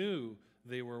he knew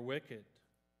they were wicked.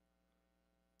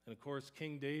 And of course,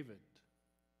 King David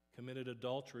committed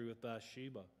adultery with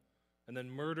Bathsheba and then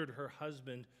murdered her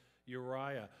husband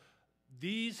Uriah.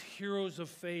 These heroes of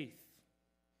faith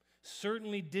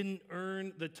certainly didn't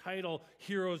earn the title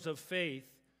heroes of faith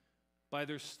by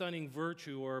their stunning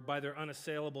virtue or by their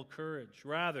unassailable courage.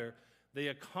 Rather, they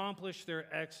accomplished their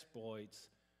exploits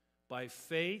by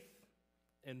faith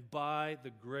and by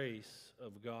the grace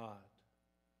of God.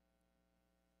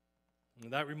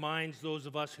 And that reminds those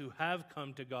of us who have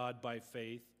come to God by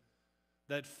faith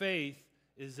that faith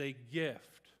is a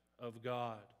gift of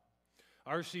God.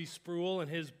 R.C. Sproul, in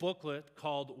his booklet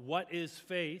called What is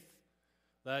Faith?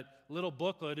 That little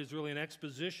booklet is really an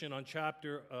exposition on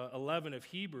chapter 11 of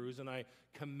Hebrews, and I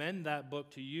commend that book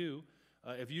to you.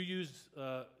 If you use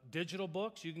digital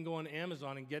books, you can go on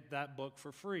Amazon and get that book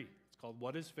for free. It's called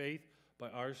What is Faith by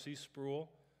R.C. Sproul.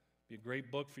 Be a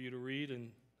great book for you to read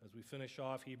and as we finish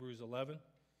off Hebrews 11.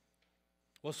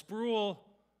 Well, Sproul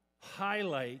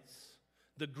highlights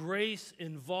the grace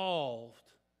involved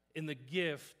in the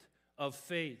gift of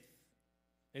faith.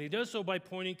 And he does so by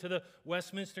pointing to the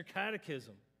Westminster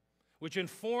Catechism, which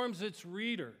informs its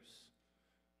readers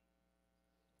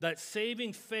that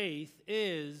saving faith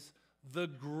is the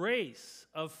grace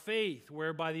of faith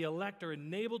whereby the elect are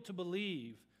enabled to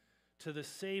believe to the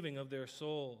saving of their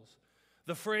souls.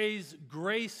 The phrase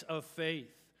grace of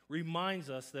faith reminds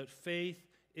us that faith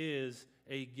is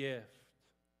a gift.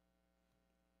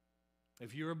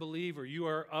 If you're a believer, you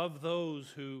are of those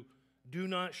who do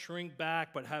not shrink back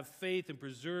but have faith and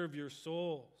preserve your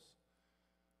souls.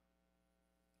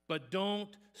 But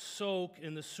don't soak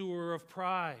in the sewer of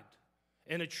pride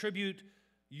and attribute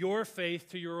your faith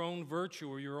to your own virtue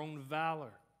or your own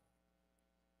valor.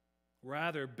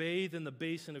 Rather, bathe in the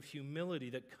basin of humility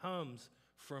that comes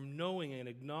from knowing and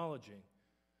acknowledging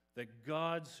that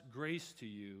God's grace to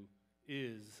you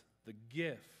is the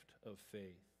gift of faith.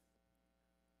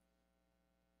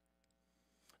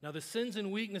 Now, the sins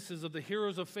and weaknesses of the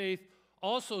heroes of faith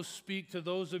also speak to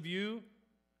those of you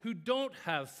who don't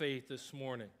have faith this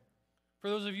morning. For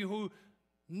those of you who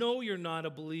know you're not a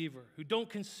believer, who don't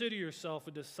consider yourself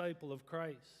a disciple of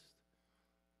Christ.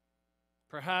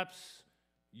 Perhaps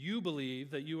you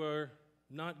believe that you are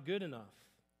not good enough,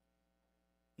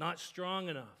 not strong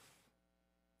enough,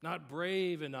 not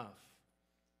brave enough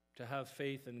to have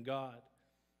faith in God.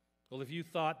 Well, if you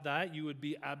thought that, you would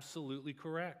be absolutely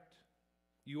correct.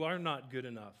 You are not good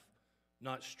enough,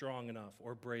 not strong enough,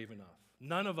 or brave enough.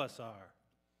 None of us are.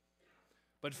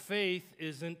 But faith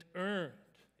isn't earned,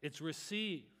 it's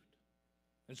received.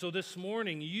 And so this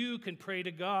morning, you can pray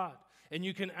to God, and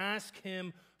you can ask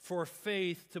Him for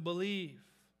faith to believe.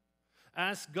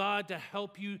 Ask God to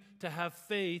help you to have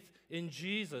faith in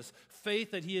Jesus.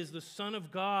 Faith that He is the Son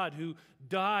of God who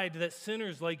died that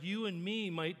sinners like you and me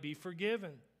might be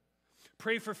forgiven.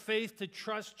 Pray for faith to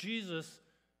trust Jesus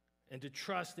and to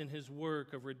trust in His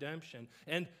work of redemption.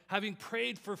 And having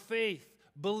prayed for faith,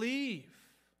 believe.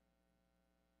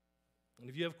 And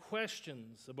if you have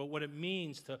questions about what it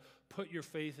means to put your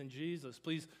faith in Jesus,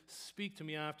 please speak to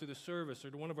me after the service or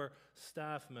to one of our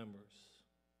staff members.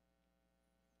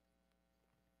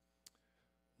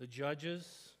 The judges,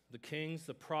 the kings,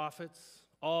 the prophets,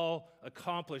 all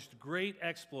accomplished great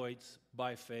exploits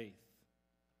by faith.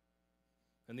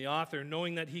 And the author,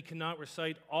 knowing that he cannot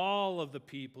recite all of the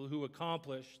people who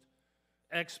accomplished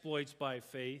exploits by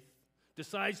faith,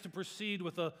 decides to proceed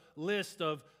with a list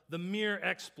of the mere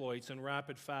exploits in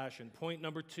rapid fashion. Point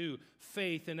number 2,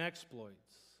 faith in exploits.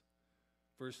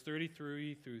 Verse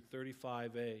 33 through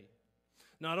 35a.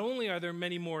 Not only are there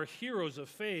many more heroes of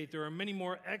faith, there are many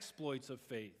more exploits of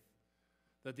faith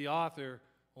that the author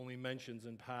only mentions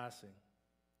in passing.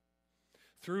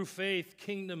 Through faith,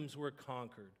 kingdoms were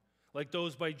conquered, like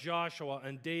those by Joshua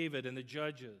and David and the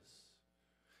judges.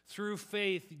 Through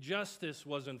faith, justice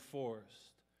was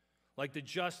enforced, like the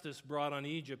justice brought on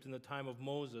Egypt in the time of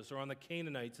Moses or on the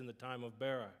Canaanites in the time of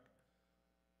Barak.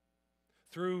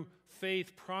 Through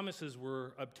faith, promises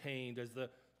were obtained as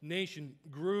the nation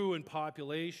grew in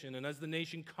population and as the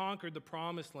nation conquered the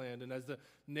promised land and as the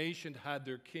nation had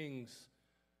their kings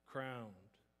crowned.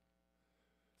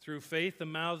 Through faith, the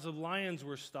mouths of lions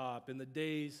were stopped in the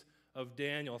days of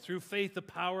Daniel. Through faith, the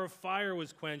power of fire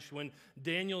was quenched when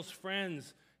Daniel's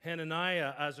friends,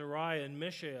 Hananiah, Azariah, and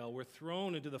Mishael, were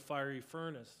thrown into the fiery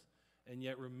furnace and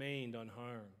yet remained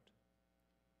unharmed.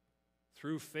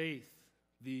 Through faith,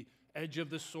 the edge of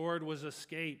the sword was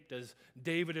escaped as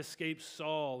David escaped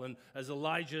Saul and as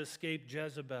Elijah escaped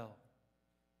Jezebel.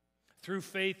 Through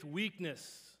faith,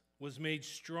 weakness was made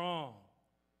strong.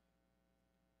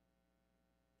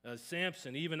 As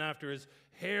Samson, even after his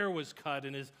hair was cut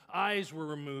and his eyes were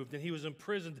removed and he was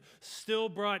imprisoned, still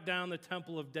brought down the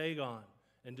temple of Dagon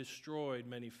and destroyed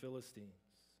many Philistines.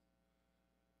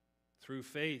 Through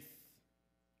faith,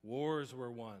 wars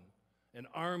were won and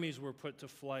armies were put to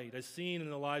flight, as seen in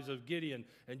the lives of Gideon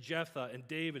and Jephthah and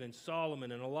David and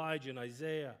Solomon and Elijah and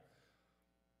Isaiah.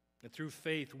 And through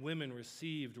faith, women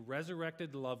received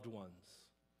resurrected loved ones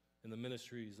in the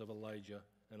ministries of Elijah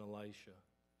and Elisha.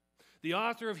 The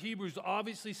author of Hebrews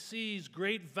obviously sees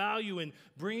great value in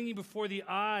bringing before the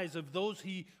eyes of those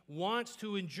he wants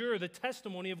to endure the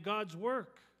testimony of God's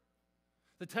work.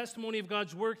 The testimony of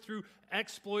God's work through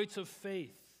exploits of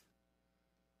faith.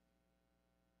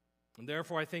 And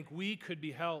therefore, I think we could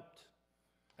be helped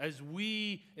as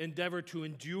we endeavor to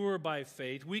endure by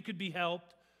faith. We could be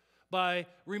helped by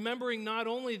remembering not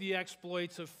only the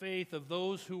exploits of faith of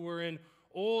those who were in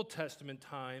Old Testament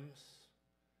times,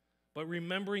 but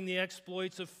remembering the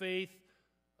exploits of faith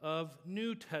of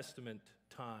New Testament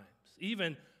times,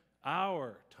 even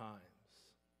our times.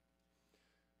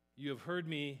 You have heard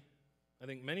me, I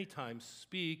think, many times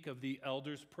speak of the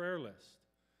elders' prayer list.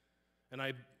 And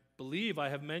I believe I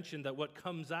have mentioned that what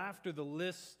comes after the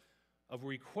list of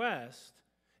requests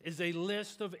is a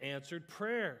list of answered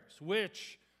prayers,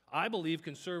 which I believe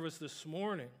can serve us this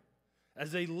morning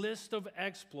as a list of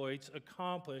exploits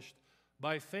accomplished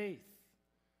by faith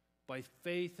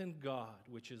in God,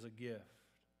 which is a gift.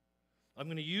 I'm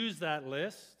going to use that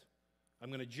list. I'm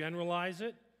going to generalize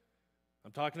it.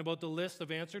 I'm talking about the list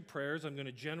of answered prayers. I'm going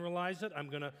to generalize it. I'm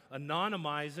going to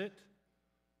anonymize it.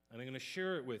 And I'm going to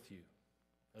share it with you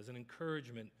as an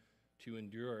encouragement to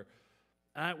endure.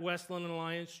 At West London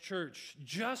Alliance Church,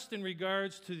 just in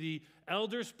regards to the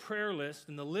elders' prayer list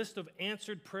and the list of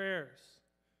answered prayers,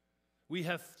 we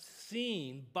have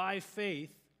seen by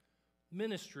faith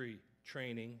ministry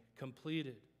training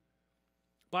completed.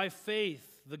 By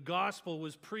faith, the gospel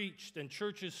was preached and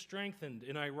churches strengthened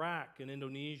in Iraq and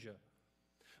Indonesia.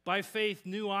 By faith,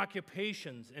 new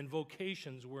occupations and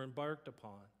vocations were embarked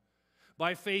upon.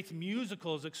 By faith,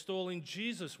 musicals extolling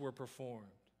Jesus were performed.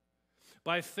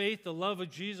 By faith, the love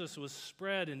of Jesus was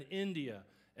spread in India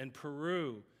and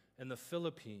Peru and the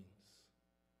Philippines.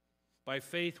 By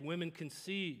faith, women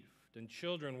conceived and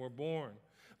children were born.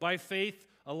 By faith,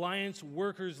 alliance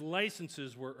workers'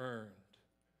 licenses were earned.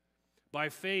 By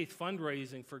faith,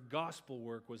 fundraising for gospel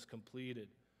work was completed.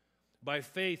 By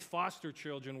faith, foster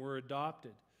children were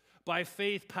adopted. By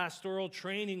faith, pastoral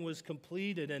training was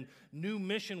completed and new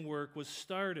mission work was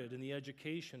started in the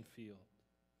education field.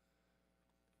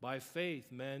 By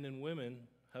faith, men and women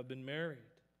have been married.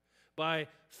 By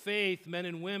faith, men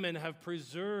and women have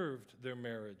preserved their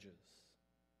marriages.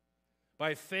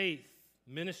 By faith,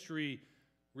 ministry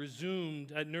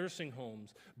resumed at nursing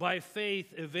homes. By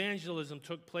faith, evangelism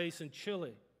took place in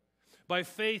Chile. By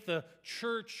faith, a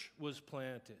church was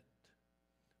planted.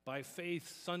 By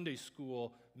faith, Sunday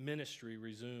school ministry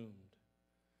resumed.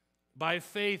 By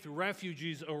faith,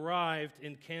 refugees arrived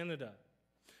in Canada.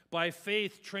 By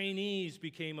faith, trainees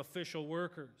became official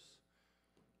workers.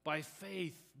 By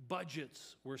faith,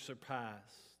 budgets were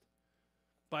surpassed.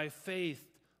 By faith,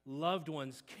 loved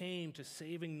ones came to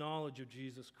saving knowledge of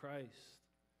Jesus Christ.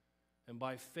 And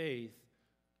by faith,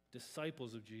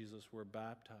 disciples of Jesus were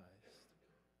baptized.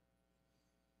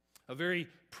 A very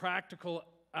practical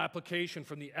application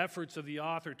from the efforts of the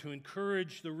author to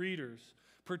encourage the readers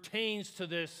pertains to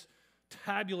this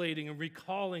tabulating and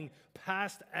recalling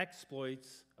past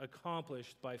exploits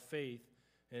accomplished by faith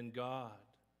in God.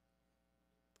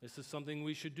 This is something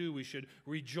we should do. We should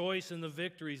rejoice in the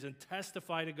victories and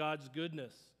testify to God's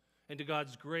goodness and to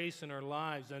God's grace in our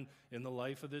lives and in the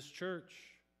life of this church.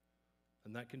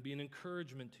 And that can be an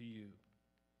encouragement to you.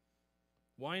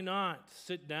 Why not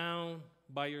sit down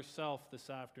by yourself this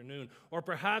afternoon, or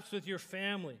perhaps with your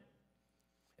family,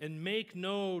 and make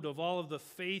note of all of the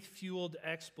faith-fueled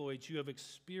exploits you have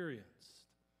experienced,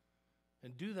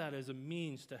 and do that as a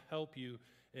means to help you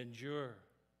endure.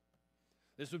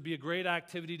 This would be a great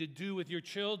activity to do with your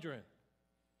children.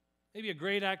 Maybe a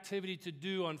great activity to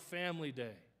do on Family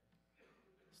Day.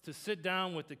 It's to sit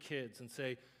down with the kids and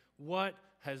say, what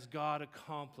has God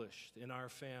accomplished in our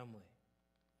family?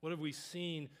 What have we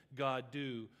seen God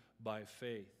do by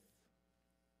faith?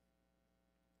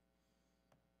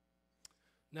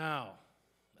 Now,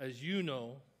 as you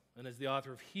know, and as the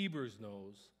author of Hebrews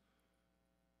knows,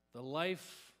 the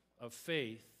life of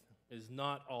faith is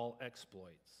not all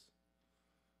exploits.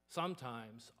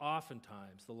 Sometimes,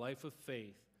 oftentimes, the life of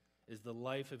faith is the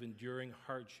life of enduring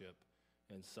hardship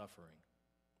and suffering.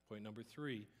 Point number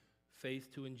 3,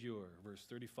 faith to endure, verse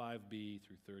 35b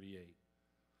through 38.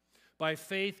 By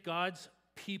faith, God's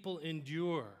people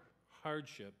endure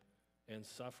hardship and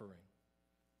suffering.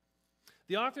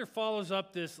 The author follows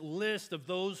up this list of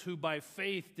those who by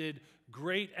faith did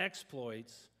great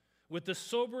exploits with the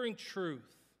sobering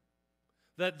truth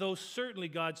that though certainly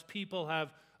God's people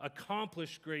have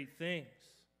accomplished great things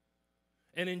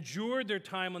and endured their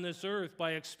time on this earth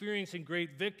by experiencing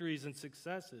great victories and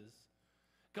successes,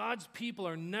 God's people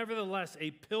are nevertheless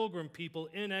a pilgrim people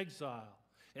in exile,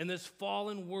 and this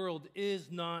fallen world is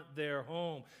not their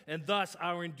home. And thus,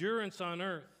 our endurance on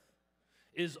earth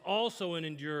is also an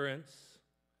endurance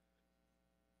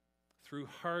through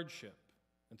hardship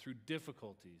and through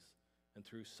difficulties and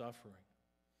through suffering.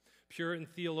 Puritan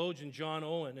theologian John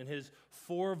Owen, in his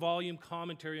 4-volume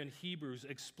commentary on Hebrews,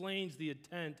 explains the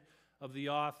intent of the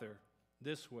author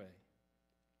this way.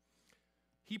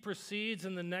 He proceeds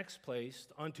in the next place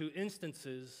onto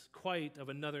instances quite of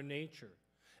another nature,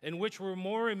 and which were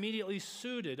more immediately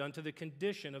suited unto the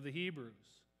condition of the Hebrews.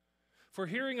 For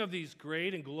hearing of these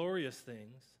great and glorious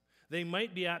things, they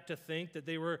might be apt to think that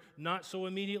they were not so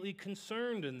immediately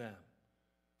concerned in them,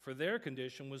 for their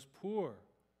condition was poor,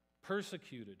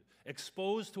 persecuted,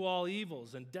 exposed to all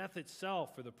evils, and death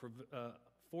itself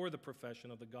for the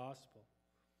profession of the gospel.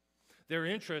 Their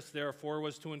interest, therefore,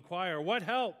 was to inquire what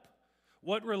help,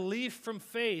 what relief from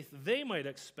faith they might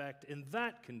expect in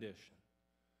that condition.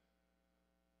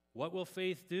 What will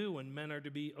faith do when men are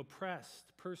to be oppressed,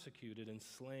 persecuted, and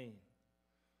slain?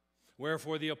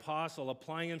 Wherefore the apostle,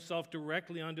 applying himself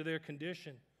directly unto their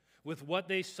condition, with what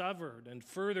they suffered and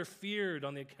further feared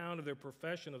on the account of their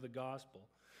profession of the gospel,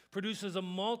 produces a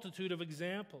multitude of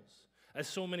examples, as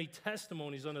so many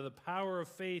testimonies unto the power of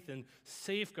faith in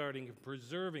safeguarding and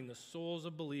preserving the souls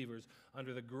of believers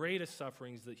under the greatest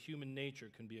sufferings that human nature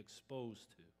can be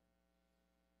exposed to.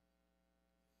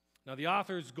 Now, the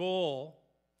author's goal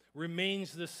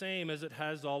remains the same as it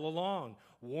has all along,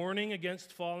 warning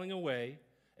against falling away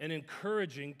and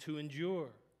encouraging to endure.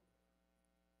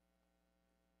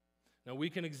 Now, we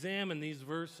can examine these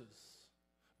verses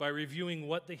by reviewing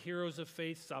what the heroes of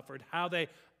faith suffered, how they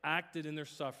acted in their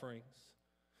sufferings,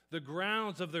 the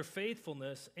grounds of their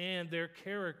faithfulness and their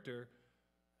character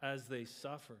as they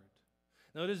suffered.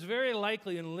 Now, it is very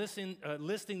likely in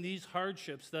listing these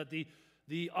hardships that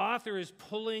the author is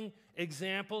pulling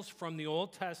examples from the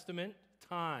Old Testament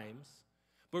times,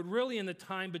 but really in the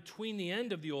time between the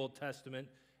end of the Old Testament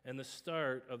and the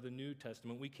start of the New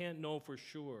Testament. We can't know for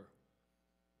sure.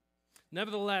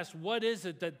 Nevertheless, what is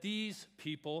it that these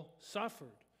people suffered?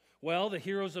 Well, the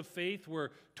heroes of faith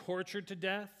were tortured to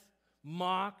death,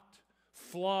 mocked,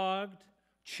 flogged,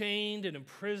 chained and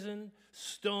imprisoned,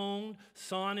 stoned,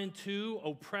 sawn in two,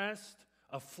 oppressed,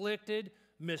 afflicted,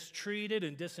 mistreated,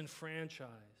 and disenfranchised.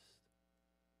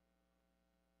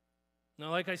 Now,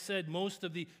 like I said, most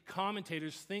of the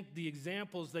commentators think the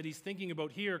examples that he's thinking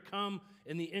about here come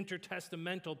in the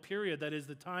intertestamental period, that is,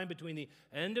 the time between the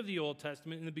end of the Old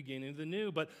Testament and the beginning of the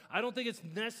New. But I don't think it's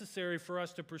necessary for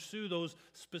us to pursue those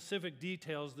specific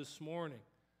details this morning.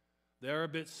 They're a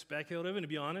bit speculative, and to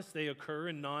be honest, they occur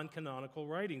in non-canonical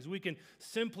writings. We can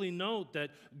simply note that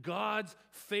God's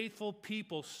faithful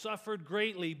people suffered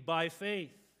greatly by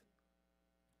faith.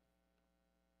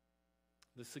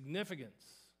 The significance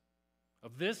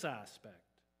of this aspect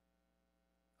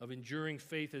of enduring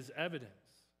faith is evidence,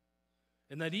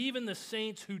 and that even the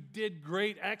saints who did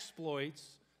great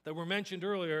exploits that were mentioned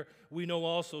earlier, we know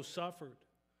also suffered.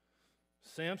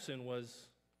 Samson was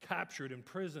captured,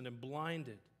 imprisoned, and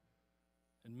blinded,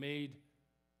 and made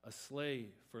a slave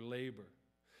for labor.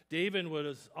 David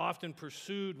was often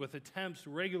pursued with attempts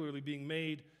regularly being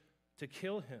made to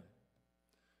kill him.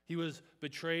 He was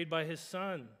betrayed by his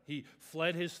son. He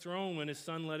fled his throne when his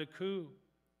son led a coup.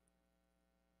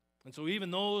 And so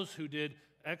even those who did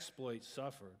exploits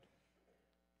suffered.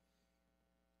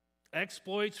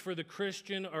 Exploits for the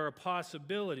Christian are a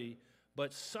possibility,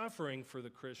 but suffering for the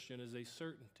Christian is a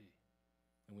certainty,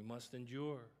 and we must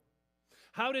endure.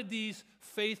 How did these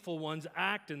faithful ones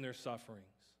act in their sufferings?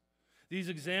 These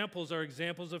examples are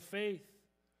examples of faith,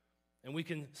 and we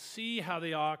can see how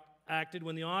they acted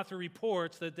when the author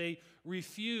reports that they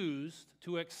refused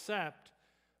to accept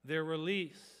their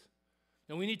release.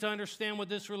 Now, we need to understand what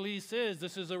this release is.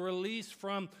 This is a release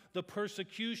from the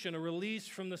persecution, a release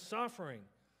from the suffering.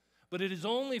 But it is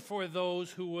only for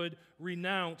those who would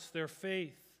renounce their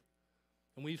faith.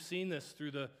 And we've seen this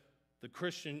through the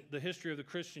history of the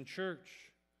Christian church,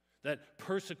 that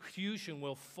persecution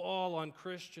will fall on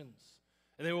Christians,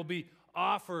 and they will be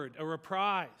offered a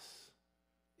reprise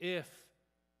if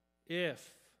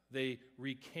they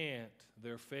recant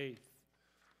their faith.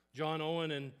 John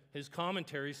Owen, in his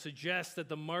commentary, suggests that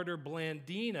the martyr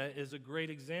Blandina is a great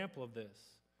example of this.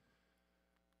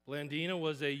 Blandina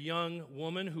was a young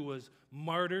woman who was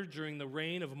martyred during the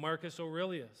reign of Marcus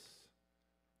Aurelius.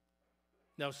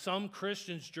 Now, some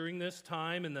Christians during this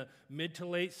time in the mid to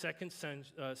late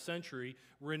 2nd century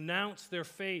renounced their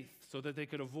faith so that they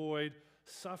could avoid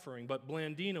suffering, but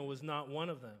Blandina was not one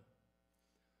of them.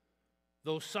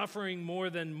 Though suffering more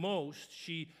than most,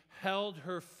 she held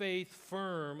her faith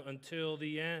firm until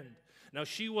the end. Now,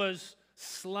 she was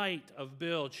slight of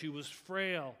build, she was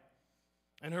frail,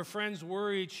 and her friends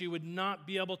worried she would not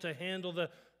be able to handle the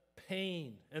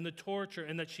pain and the torture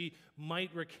and that she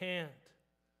might recant.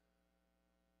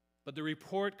 But the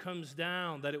report comes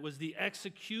down that it was the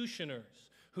executioners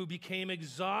who became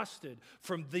exhausted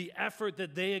from the effort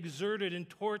that they exerted in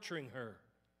torturing her.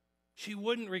 She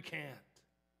wouldn't recant.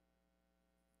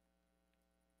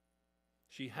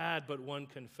 She had but one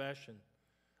confession: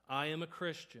 I am a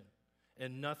Christian,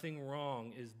 and nothing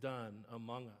wrong is done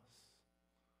among us.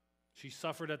 She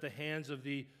suffered at the hands of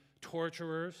the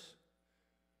torturers,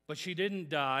 but she didn't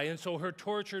die, and so her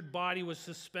tortured body was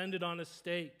suspended on a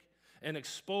stake and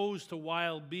exposed to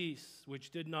wild beasts,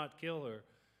 which did not kill her,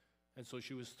 and so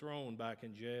she was thrown back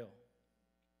in jail.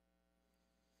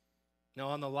 Now,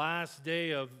 on the last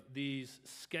day of these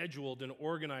scheduled and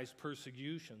organized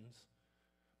persecutions,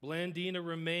 Blandina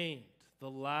remained the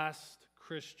last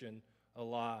Christian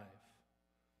alive.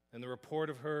 And the report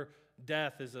of her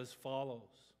death is as follows.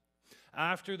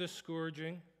 After the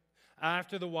scourging,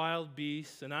 after the wild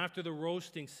beasts, and after the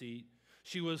roasting seat,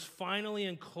 she was finally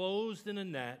enclosed in a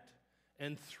net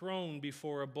and thrown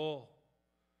before a bull.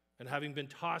 And having been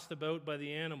tossed about by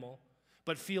the animal,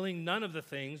 but feeling none of the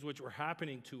things which were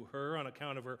happening to her on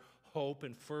account of her hope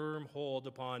and firm hold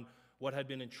upon what had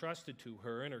been entrusted to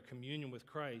her in her communion with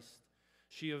Christ,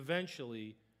 she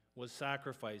eventually was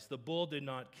sacrificed. The bull did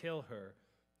not kill her,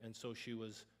 and so she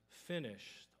was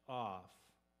finished off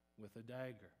with a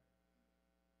dagger.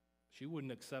 She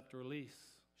wouldn't accept release.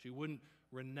 She wouldn't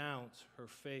renounce her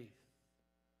faith.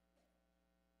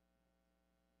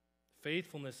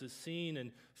 Faithfulness is seen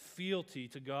in fealty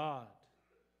to God.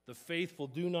 The faithful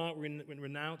do not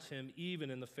renounce him even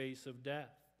in the face of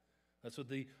death. That's what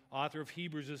the author of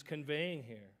Hebrews is conveying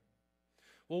here.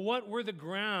 Well, what were the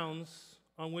grounds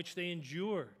on which they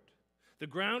endured? The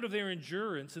ground of their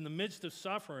endurance in the midst of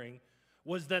suffering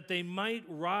was that they might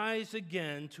rise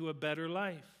again to a better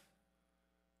life.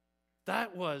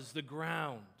 That was the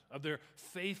ground of their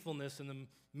faithfulness in the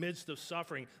midst of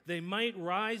suffering. They might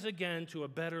rise again to a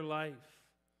better life.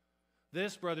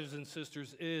 This, brothers and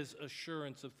sisters, is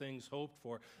assurance of things hoped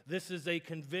for. This is a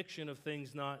conviction of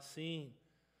things not seen.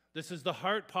 This is the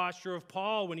heart posture of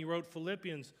Paul when he wrote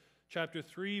Philippians chapter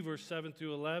 3, verse 7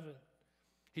 through 11.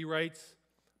 He writes,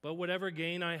 "But whatever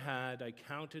gain I had, I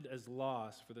counted as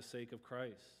loss for the sake of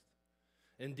Christ.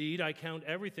 Indeed, I count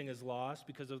everything as loss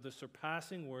because of the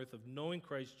surpassing worth of knowing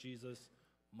Christ Jesus,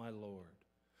 my Lord.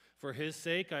 For his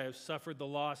sake I have suffered the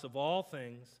loss of all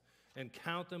things and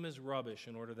count them as rubbish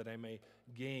in order that I may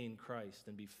gain Christ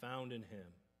and be found in him,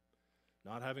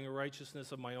 not having a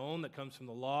righteousness of my own that comes from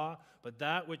the law, but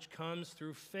that which comes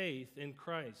through faith in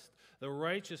Christ, the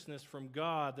righteousness from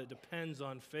God that depends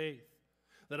on faith,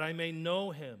 that I may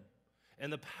know him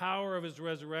and the power of his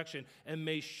resurrection and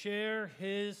may share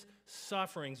his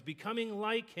sufferings, becoming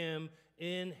like him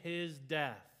in his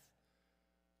death,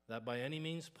 that by any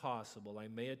means possible I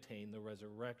may attain the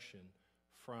resurrection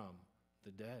from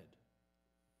the dead."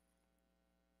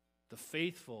 The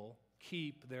faithful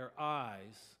keep their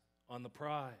eyes on the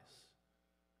prize.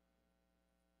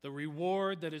 The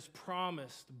reward that is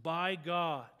promised by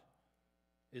God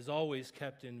is always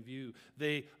kept in view.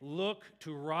 They look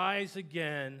to rise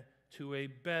again to a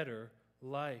better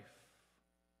life.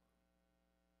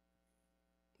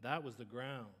 That was the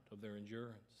ground of their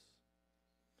endurance.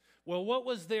 Well, what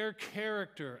was their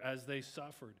character as they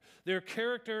suffered? Their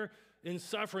character in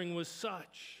suffering was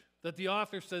such that the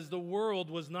author says the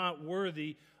world was not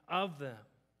worthy of them.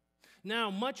 Now,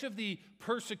 much of the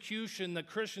persecution that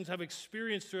Christians have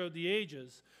experienced throughout the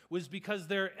ages was because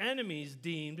their enemies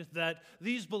deemed that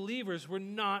these believers were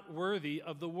not worthy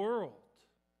of the world.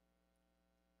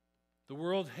 The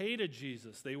world hated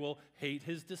Jesus. They will hate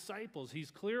his disciples.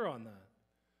 He's clear on that.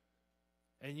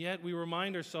 And yet we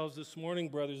remind ourselves this morning,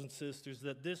 brothers and sisters,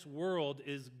 that this world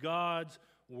is God's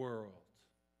world.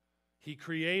 He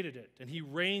created it, and he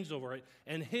reigns over it,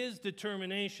 and his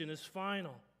determination is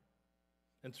final.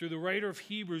 And through the writer of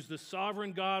Hebrews, the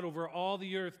sovereign God over all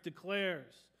the earth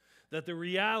declares that the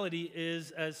reality is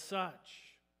as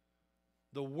such.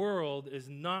 The world is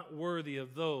not worthy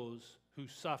of those who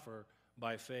suffer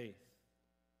by faith.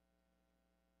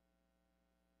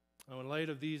 Now, in light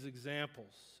of these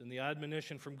examples and the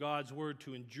admonition from God's word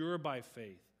to endure by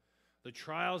faith, the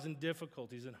trials and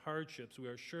difficulties and hardships we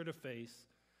are sure to face,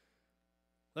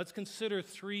 let's consider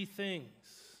three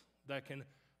things that can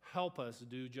help us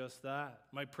do just that.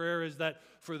 My prayer is that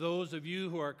for those of you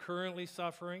who are currently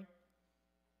suffering,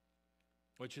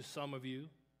 which is some of you,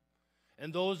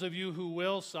 and those of you who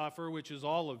will suffer, which is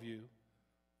all of you,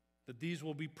 that these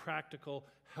will be practical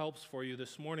helps for you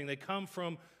this morning. They come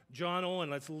from John Owen.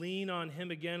 Let's lean on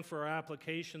him again for our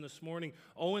application this morning.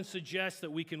 Owen suggests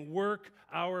that we can work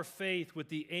our faith with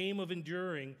the aim of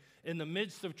enduring in the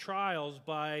midst of trials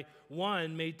by,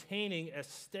 one, maintaining a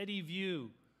steady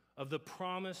view of the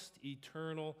promised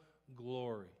eternal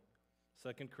glory.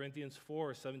 2 Corinthians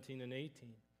 4, 17 and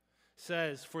 18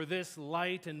 says, "For this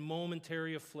light and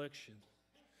momentary affliction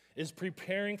is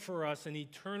preparing for us an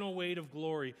eternal weight of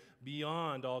glory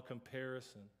beyond all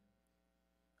comparison,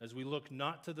 as we look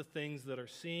not to the things that are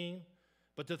seen,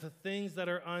 but to the things that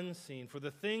are unseen. For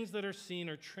the things that are seen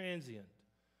are transient,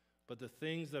 but the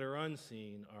things that are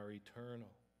unseen are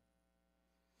eternal."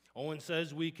 Owen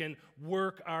says we can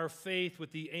work our faith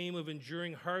with the aim of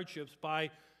enduring hardships by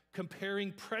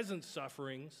comparing present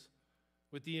sufferings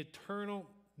with the eternal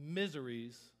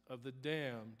miseries of the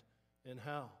damned in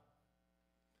hell.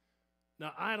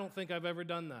 Now, I don't think I've ever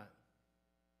done that.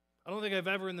 I don't think I've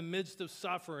ever, in the midst of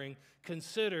suffering,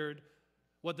 considered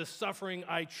what the suffering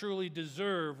I truly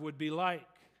deserve would be like.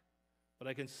 But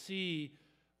I can see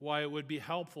why it would be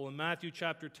helpful. In Matthew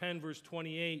chapter 10, verse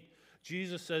 28,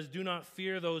 Jesus says, "Do not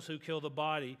fear those who kill the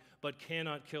body, but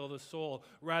cannot kill the soul.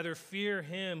 Rather, fear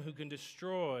him who can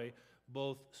destroy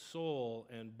both soul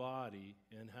and body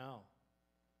in hell."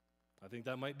 I think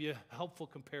that might be a helpful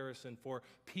comparison for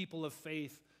people of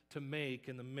faith to make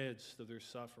in the midst of their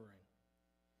suffering.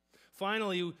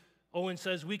 Finally, Owen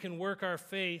says we can work our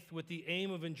faith with the aim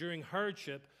of enduring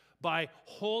hardship by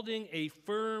holding a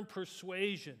firm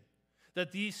persuasion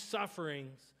that these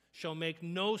sufferings shall make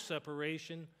no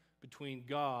separation between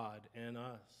God and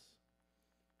us.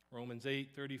 Romans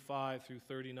 8, 35 through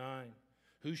 39.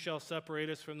 "Who shall separate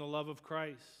us from the love of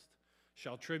Christ?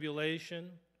 Shall tribulation,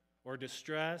 or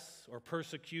distress, or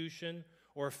persecution,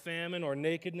 or famine, or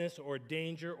nakedness, or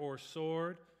danger, or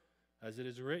sword? As it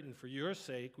is written, for your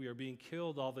sake we are being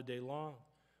killed all the day long.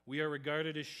 We are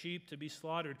regarded as sheep to be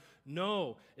slaughtered.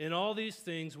 No, in all these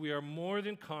things we are more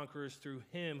than conquerors through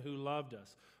him who loved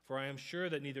us. For I am sure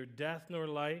that neither death nor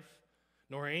life,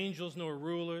 nor angels nor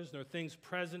rulers, nor things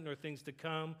present nor things to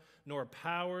come, nor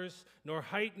powers, nor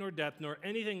height nor depth, nor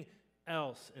anything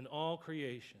else in all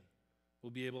creation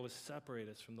will be able to separate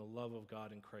us from the love of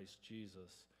God in Christ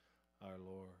Jesus our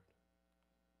Lord.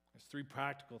 There's three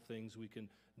practical things we can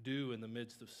do in the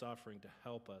midst of suffering to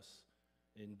help us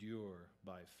endure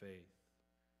by faith.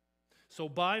 So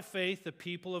by faith, the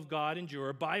people of God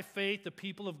endure. By faith, the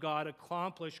people of God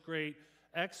accomplish great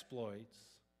exploits.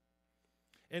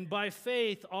 And by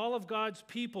faith, all of God's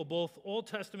people, both Old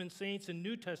Testament saints and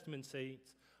New Testament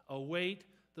saints, await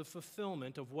the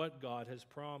fulfillment of what God has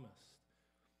promised.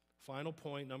 Final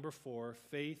point, number 4,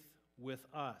 faith with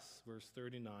us, verse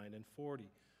 39 and 40.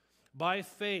 By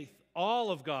faith,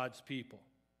 all of God's people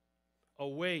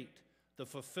await the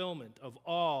fulfillment of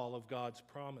all of God's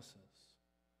promises.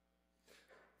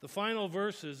 The final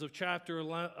verses of chapter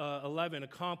 11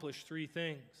 accomplish three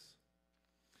things.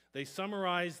 They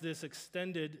summarize this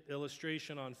extended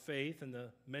illustration on faith and the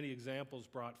many examples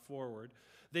brought forward.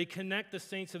 They connect the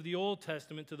saints of the Old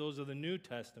Testament to those of the New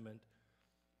Testament,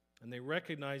 and they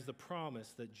recognize the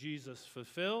promise that Jesus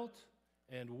fulfilled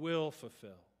and will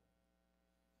fulfill.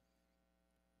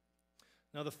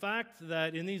 Now, the fact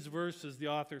that in these verses the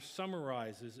author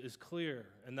summarizes is clear,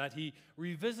 and that he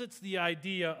revisits the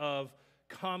idea of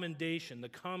commendation, the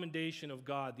commendation of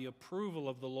God, the approval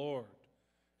of the Lord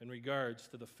in regards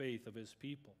to the faith of his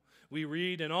people. We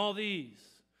read, in all these,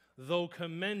 though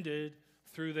commended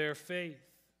through their faith.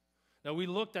 Now, we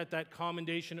looked at that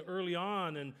commendation early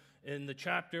on in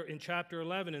chapter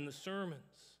 11 in the sermons,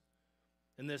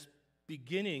 in this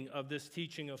beginning of this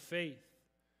teaching of faith.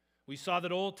 We saw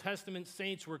that Old Testament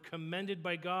saints were commended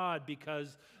by God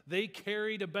because they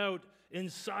carried about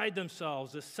inside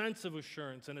themselves a sense of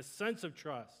assurance and a sense of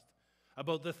trust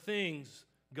about the things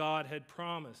God had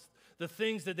promised, the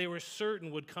things that they were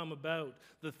certain would come about,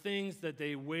 the things that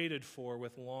they waited for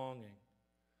with longing.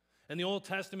 And the Old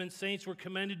Testament saints were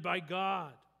commended by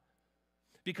God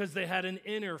because they had an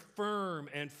inner, firm,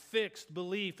 and fixed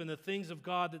belief in the things of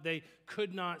God that they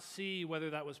could not see,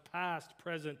 whether that was past,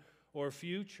 present, or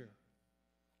future.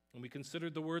 And we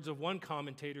considered the words of one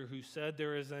commentator who said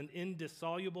there is an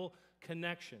indissoluble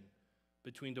connection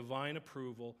between divine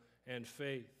approval and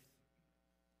faith.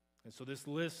 And so this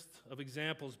list of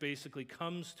examples basically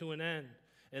comes to an end,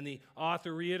 and the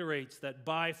author reiterates that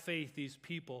by faith these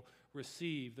people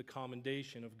receive the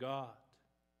commendation of God.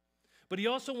 But he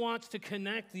also wants to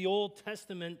connect the Old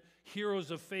Testament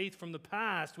heroes of faith from the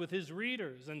past with his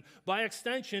readers. And by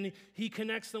extension, he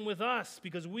connects them with us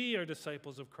because we are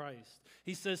disciples of Christ.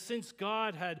 He says, since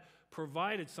God had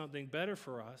provided something better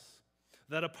for us,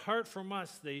 that apart from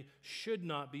us, they should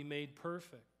not be made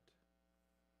perfect.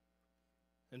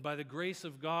 And by the grace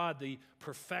of God, the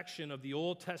perfection of the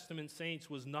Old Testament saints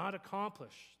was not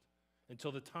accomplished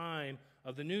until the time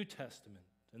of the New Testament,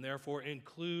 and therefore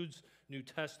includes New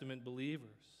Testament believers.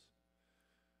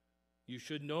 You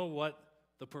should know what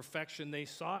the perfection they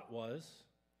sought was.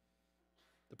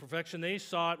 The perfection they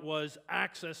sought was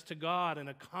access to God and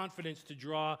a confidence to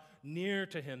draw near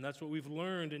to him. That's what we've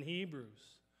learned in Hebrews.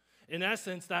 In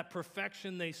essence, that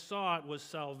perfection they sought was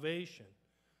salvation.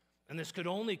 And this could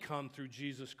only come through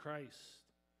Jesus Christ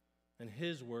and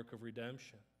his work of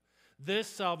redemption. This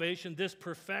salvation, this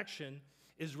perfection,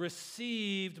 is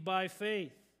received by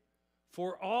faith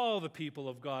for all the people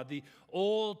of God. The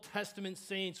Old Testament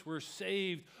saints were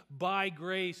saved by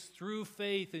grace through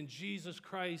faith in Jesus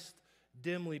Christ,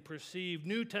 dimly perceived.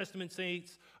 New Testament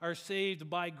saints are saved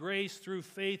by grace through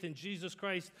faith in Jesus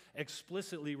Christ,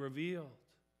 explicitly revealed.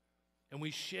 And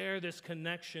we share this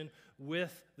connection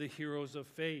with the heroes of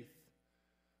faith.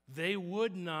 They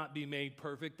would not be made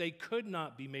perfect. They could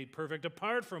not be made perfect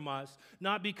apart from us,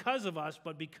 not because of us,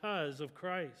 but because of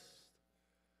Christ.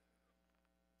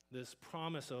 This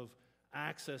promise of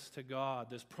access to God,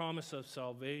 this promise of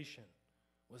salvation,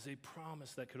 was a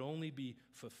promise that could only be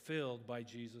fulfilled by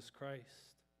Jesus Christ.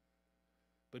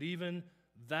 But even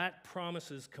that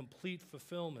promise's complete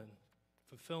fulfillment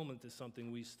is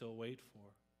something we still wait for.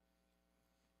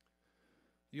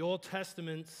 The Old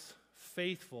Testament's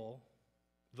faithful,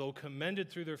 though commended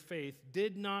through their faith,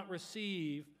 did not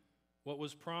receive what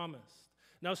was promised.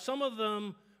 Now, some of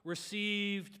them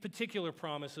received particular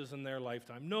promises in their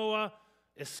lifetime. Noah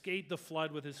escaped the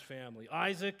flood with his family.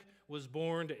 Isaac was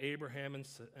born to Abraham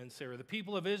and Sarah. The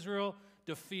people of Israel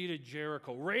defeated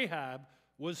Jericho. Rahab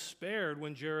was spared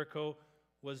when Jericho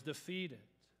was defeated.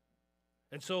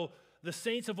 And so the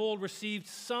saints of old received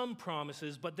some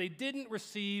promises, but they didn't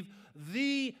receive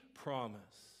the promise.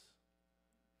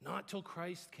 Not till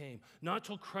Christ came. Not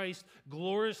till Christ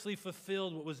gloriously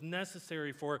fulfilled what was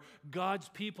necessary for God's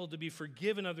people to be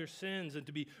forgiven of their sins and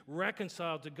to be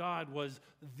reconciled to God was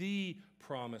the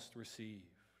promise received.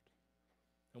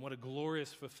 And what a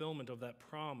glorious fulfillment of that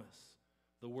promise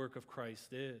the work of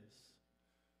Christ is.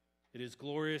 It is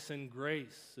glorious in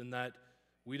grace in that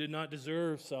we did not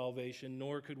deserve salvation,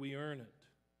 nor could we earn it.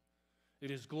 It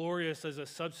is glorious as a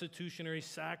substitutionary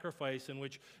sacrifice in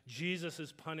which Jesus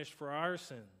is punished for our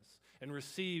sins and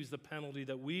receives the penalty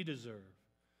that we deserve.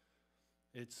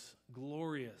 It's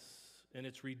glorious in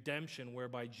its redemption,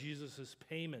 whereby Jesus'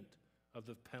 payment of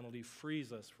the penalty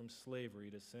frees us from slavery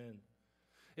to sin.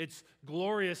 It's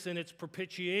glorious in its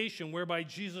propitiation, whereby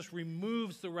Jesus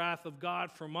removes the wrath of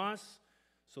God from us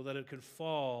so that it could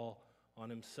fall on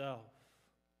himself.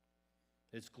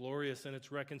 It's glorious in its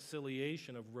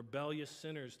reconciliation of rebellious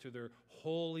sinners to their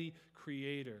holy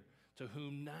Creator, to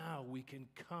whom now we can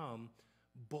come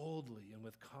boldly and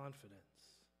with confidence.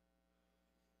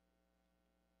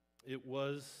 It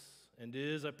was and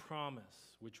is a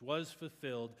promise which was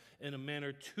fulfilled in a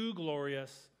manner too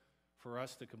glorious for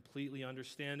us to completely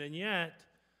understand, and yet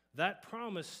that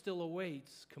promise still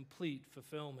awaits complete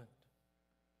fulfillment.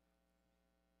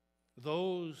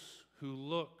 Those who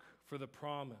look for the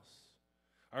promise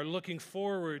are looking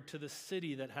forward to the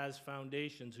city that has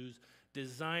foundations, whose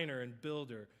designer and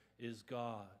builder is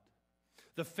God.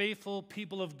 The faithful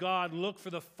people of God look for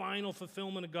the final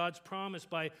fulfillment of God's promise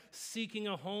by seeking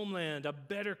a homeland, a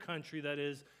better country that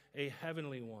is a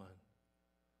heavenly one.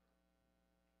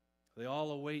 They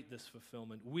all await this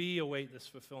fulfillment. We await this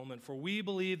fulfillment, for we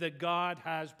believe that God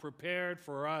has prepared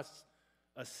for us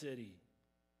a city.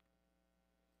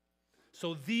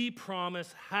 So the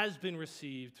promise has been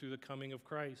received through the coming of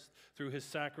Christ, through his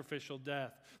sacrificial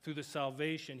death, through the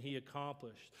salvation he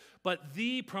accomplished. But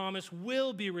the promise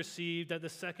will be received at the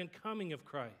second coming of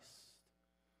Christ,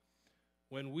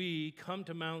 when we come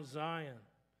to Mount Zion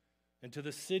and to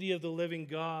the city of the living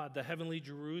God, the heavenly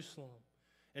Jerusalem,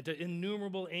 and to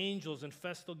innumerable angels in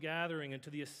festal gathering, and to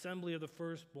the assembly of the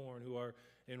firstborn who are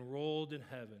enrolled in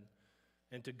heaven,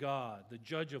 and to God, the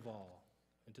judge of all,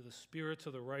 and to the spirits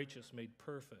of the righteous made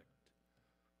perfect,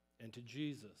 and to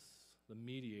Jesus, the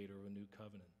mediator of a new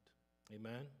covenant.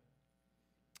 Amen?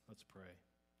 Let's pray.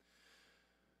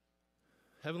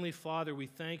 Heavenly Father, we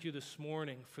thank you this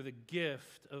morning for the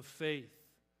gift of faith,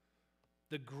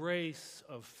 the grace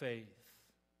of faith.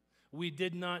 We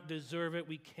did not deserve it.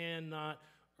 We cannot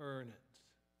earn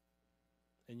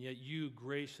it. And yet you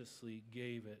graciously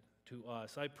gave it to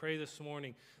us. I pray this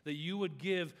morning that you would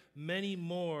give many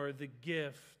more the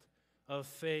gift of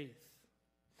faith.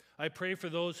 I pray for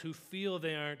those who feel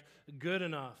they aren't good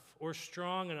enough or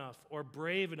strong enough or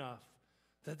brave enough,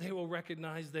 that they will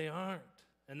recognize they aren't,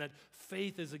 and that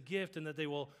faith is a gift, and that they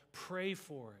will pray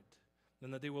for it,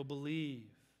 and that they will believe.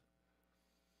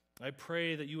 I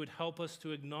pray that you would help us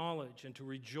to acknowledge and to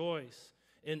rejoice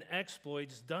in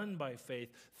exploits done by faith.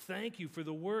 Thank you for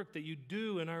the work that you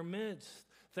do in our midst.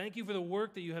 Thank you for the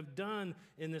work that you have done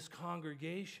in this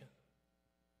congregation.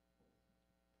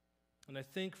 And I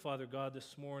think, Father God,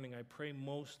 this morning, I pray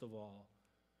most of all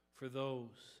for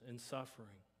those in suffering,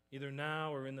 either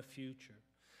now or in the future.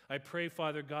 I pray,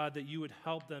 Father God, that you would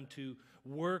help them to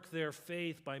work their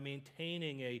faith by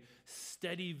maintaining a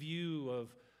steady view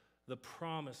of the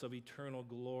promise of eternal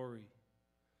glory.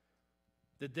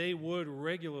 That they would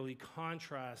regularly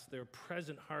contrast their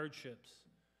present hardships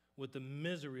with the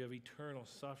misery of eternal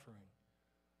suffering.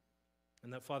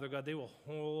 And that, Father God, they will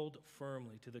hold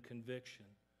firmly to the conviction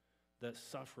that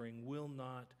suffering will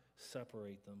not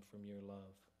separate them from your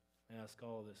love. I ask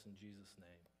all of this in Jesus' name.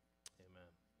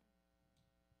 Amen.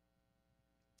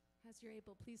 As you're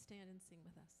able, please stand and sing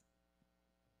with us.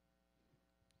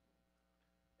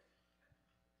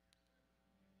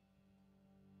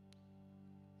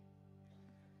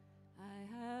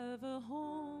 I have a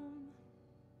home,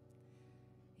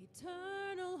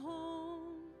 eternal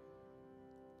home,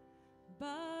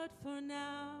 but for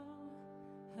now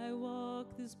I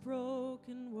walk this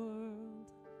broken world.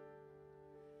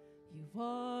 You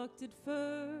walked it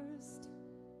first,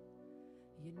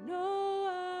 you know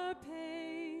our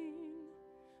pain,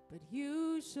 but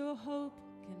you show hope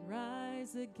can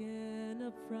rise again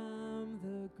up from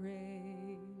the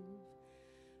grave.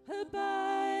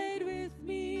 Abide with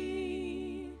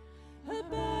me,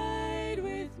 abide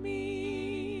with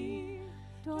me,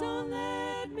 don't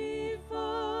let me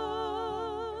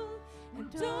fall,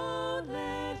 and don't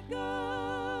let go.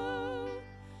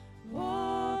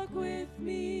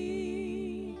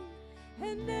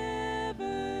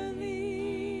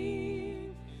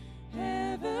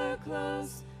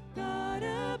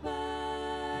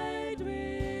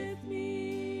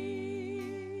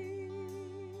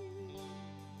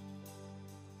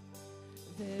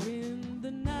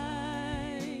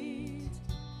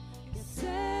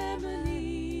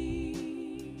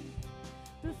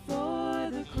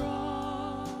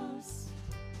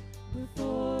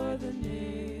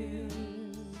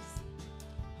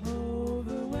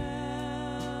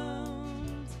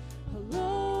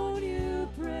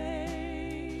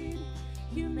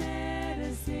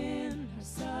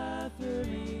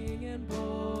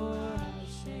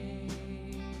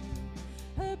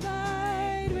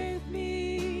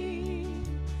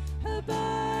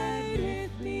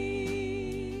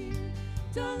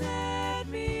 Don't let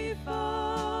me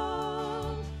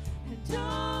fall, and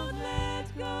don't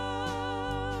let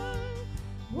go.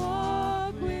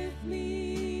 Walk with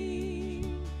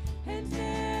me and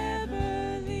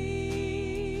never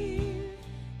leave.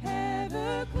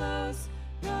 Ever close,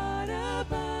 God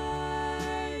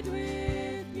abide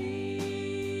with me.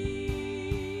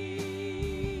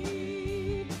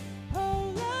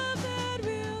 Oh, love that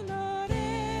will not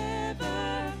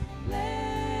ever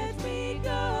let me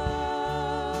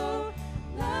go.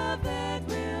 Love that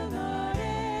will not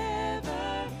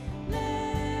ever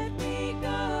let me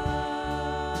go.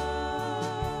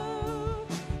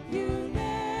 You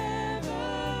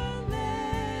never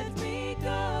let me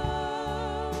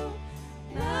go.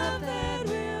 Love that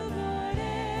will not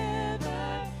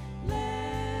ever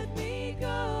let me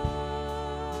go.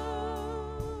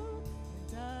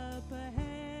 And up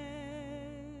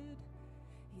ahead,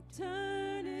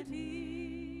 eternity,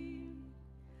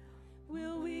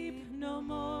 we'll weep no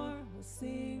more, we'll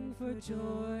sing for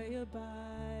joy,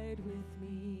 abide with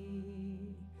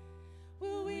me.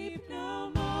 We'll weep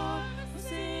no more, we'll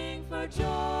sing for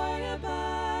joy,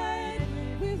 abide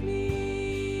with me.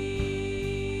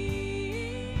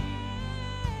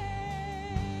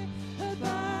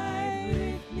 Abide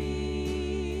with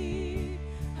me,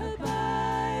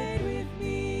 abide with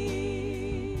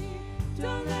me.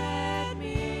 Don't let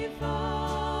me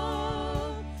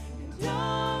fall, and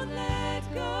don't let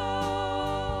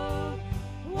go.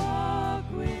 Walk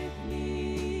with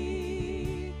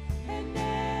me and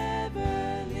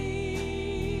never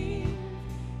leave.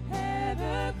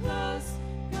 Ever close,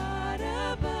 God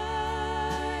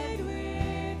abide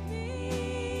with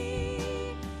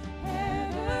me.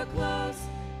 Ever close,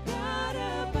 God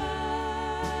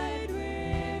abide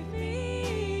with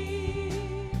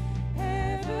me.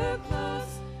 Ever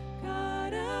close,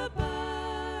 God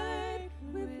abide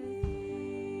with me.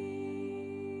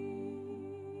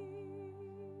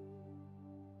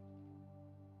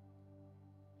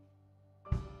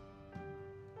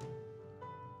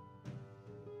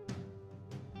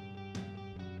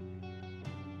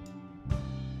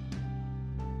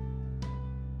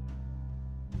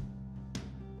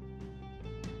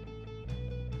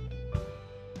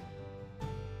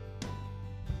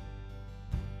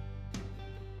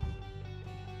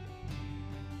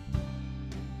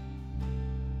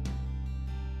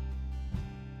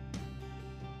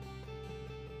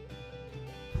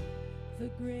 The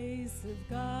grace of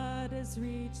God has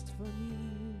reached for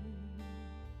me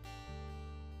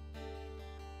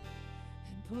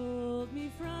and pulled me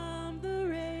from the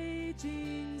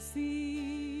raging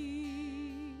sea,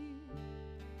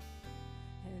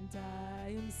 and I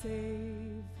am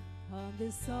safe on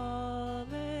this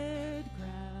solid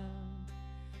ground.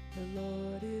 The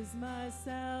Lord is my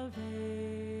salvation.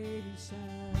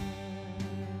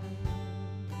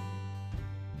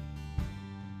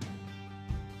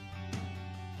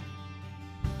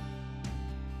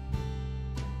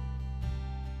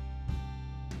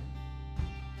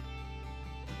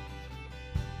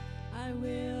 I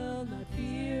will not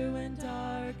fear when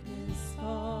darkness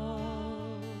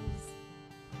falls.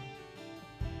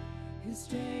 His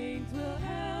strength will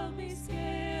help me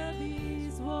scale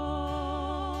these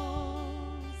walls.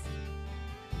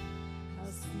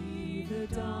 I'll see the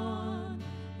dawn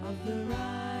of the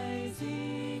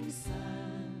rising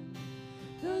sun.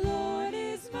 The Lord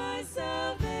is my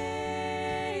salvation.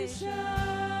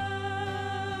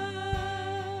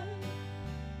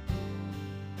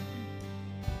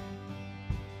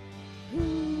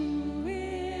 Who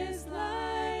is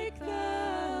like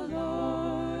the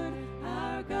Lord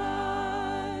our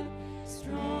God,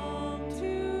 strong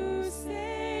to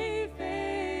save,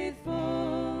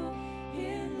 faithful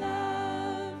in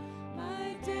love?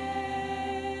 My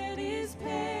debt is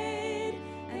paid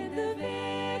and the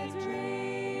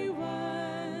victory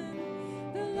won.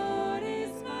 The Lord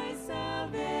is my salvation.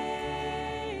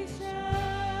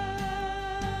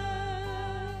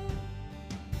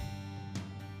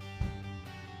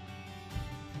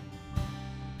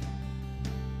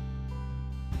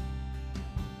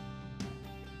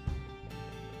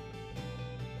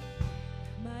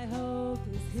 My hope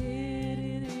is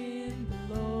hidden in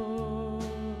the Lord.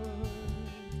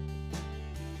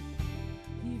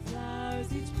 He flowers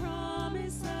each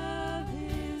promise of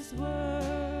His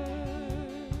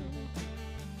word.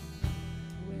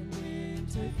 When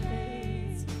winter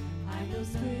fades, I know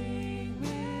spring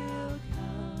will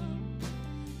come.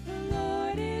 The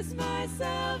Lord is my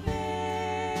salvation.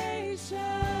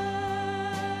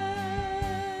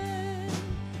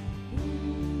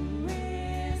 Who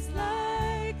is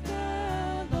like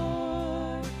the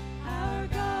Lord our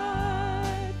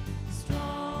God,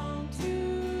 strong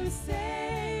to save?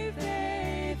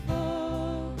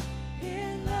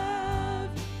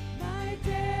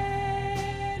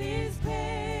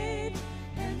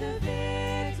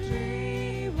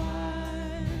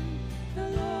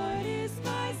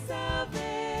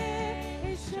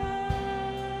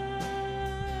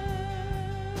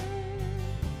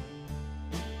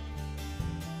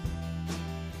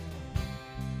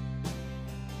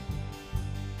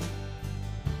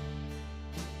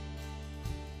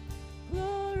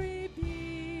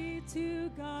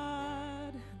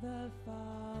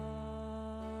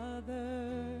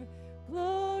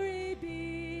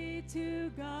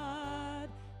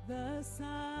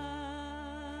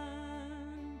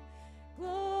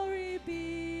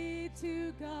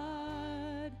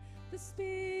 the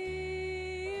Spirit.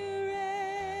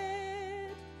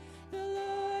 The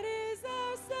Lord is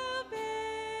our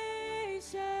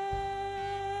salvation.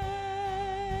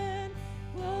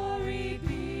 Glory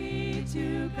be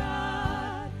to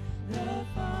God the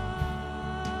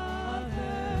Father.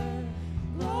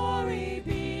 Glory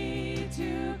be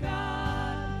to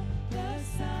God the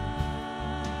Son.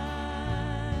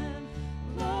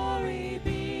 Glory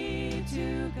be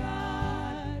to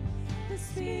God the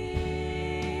Spirit.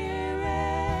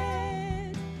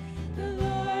 The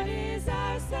Lord is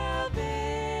our salvation.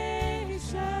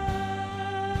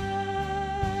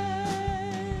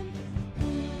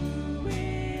 Who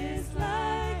is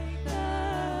like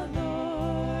the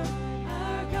Lord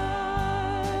our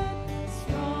God,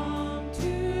 strong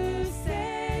to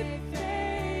save,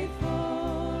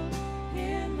 faithful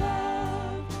in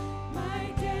love?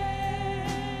 My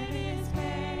debt is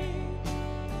paid,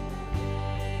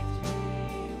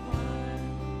 victory won.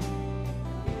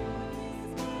 Lord is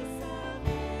my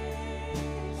salvation.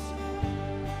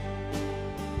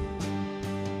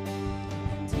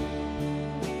 And who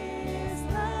is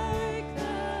like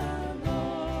the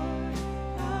Lord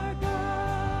our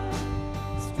God,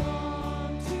 strong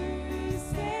to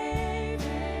save,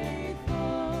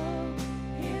 faithful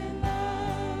in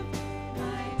love?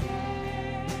 My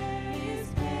debt is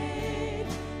paid,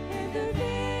 and the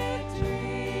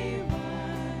victory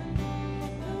won.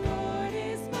 The Lord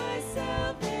is my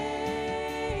salvation.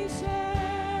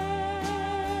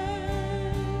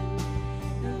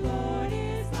 The Lord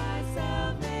is my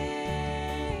salvation.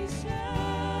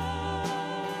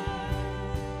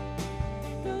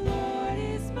 The Lord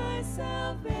is my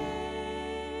salvation.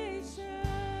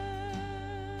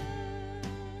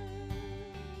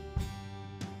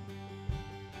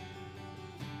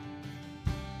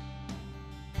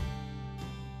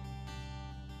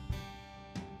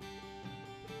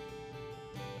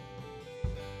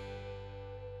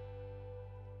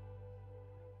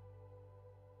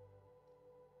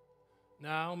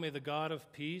 Now may the God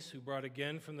of peace, who brought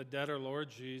again from the dead our Lord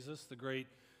Jesus, the great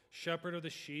shepherd of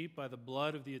the sheep, by the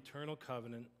blood of the eternal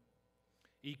covenant,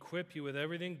 equip you with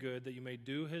everything good that you may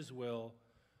do his will,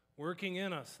 working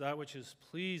in us that which is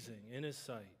pleasing in his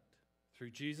sight,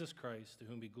 through Jesus Christ, to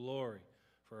whom be glory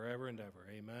forever and ever.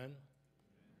 Amen.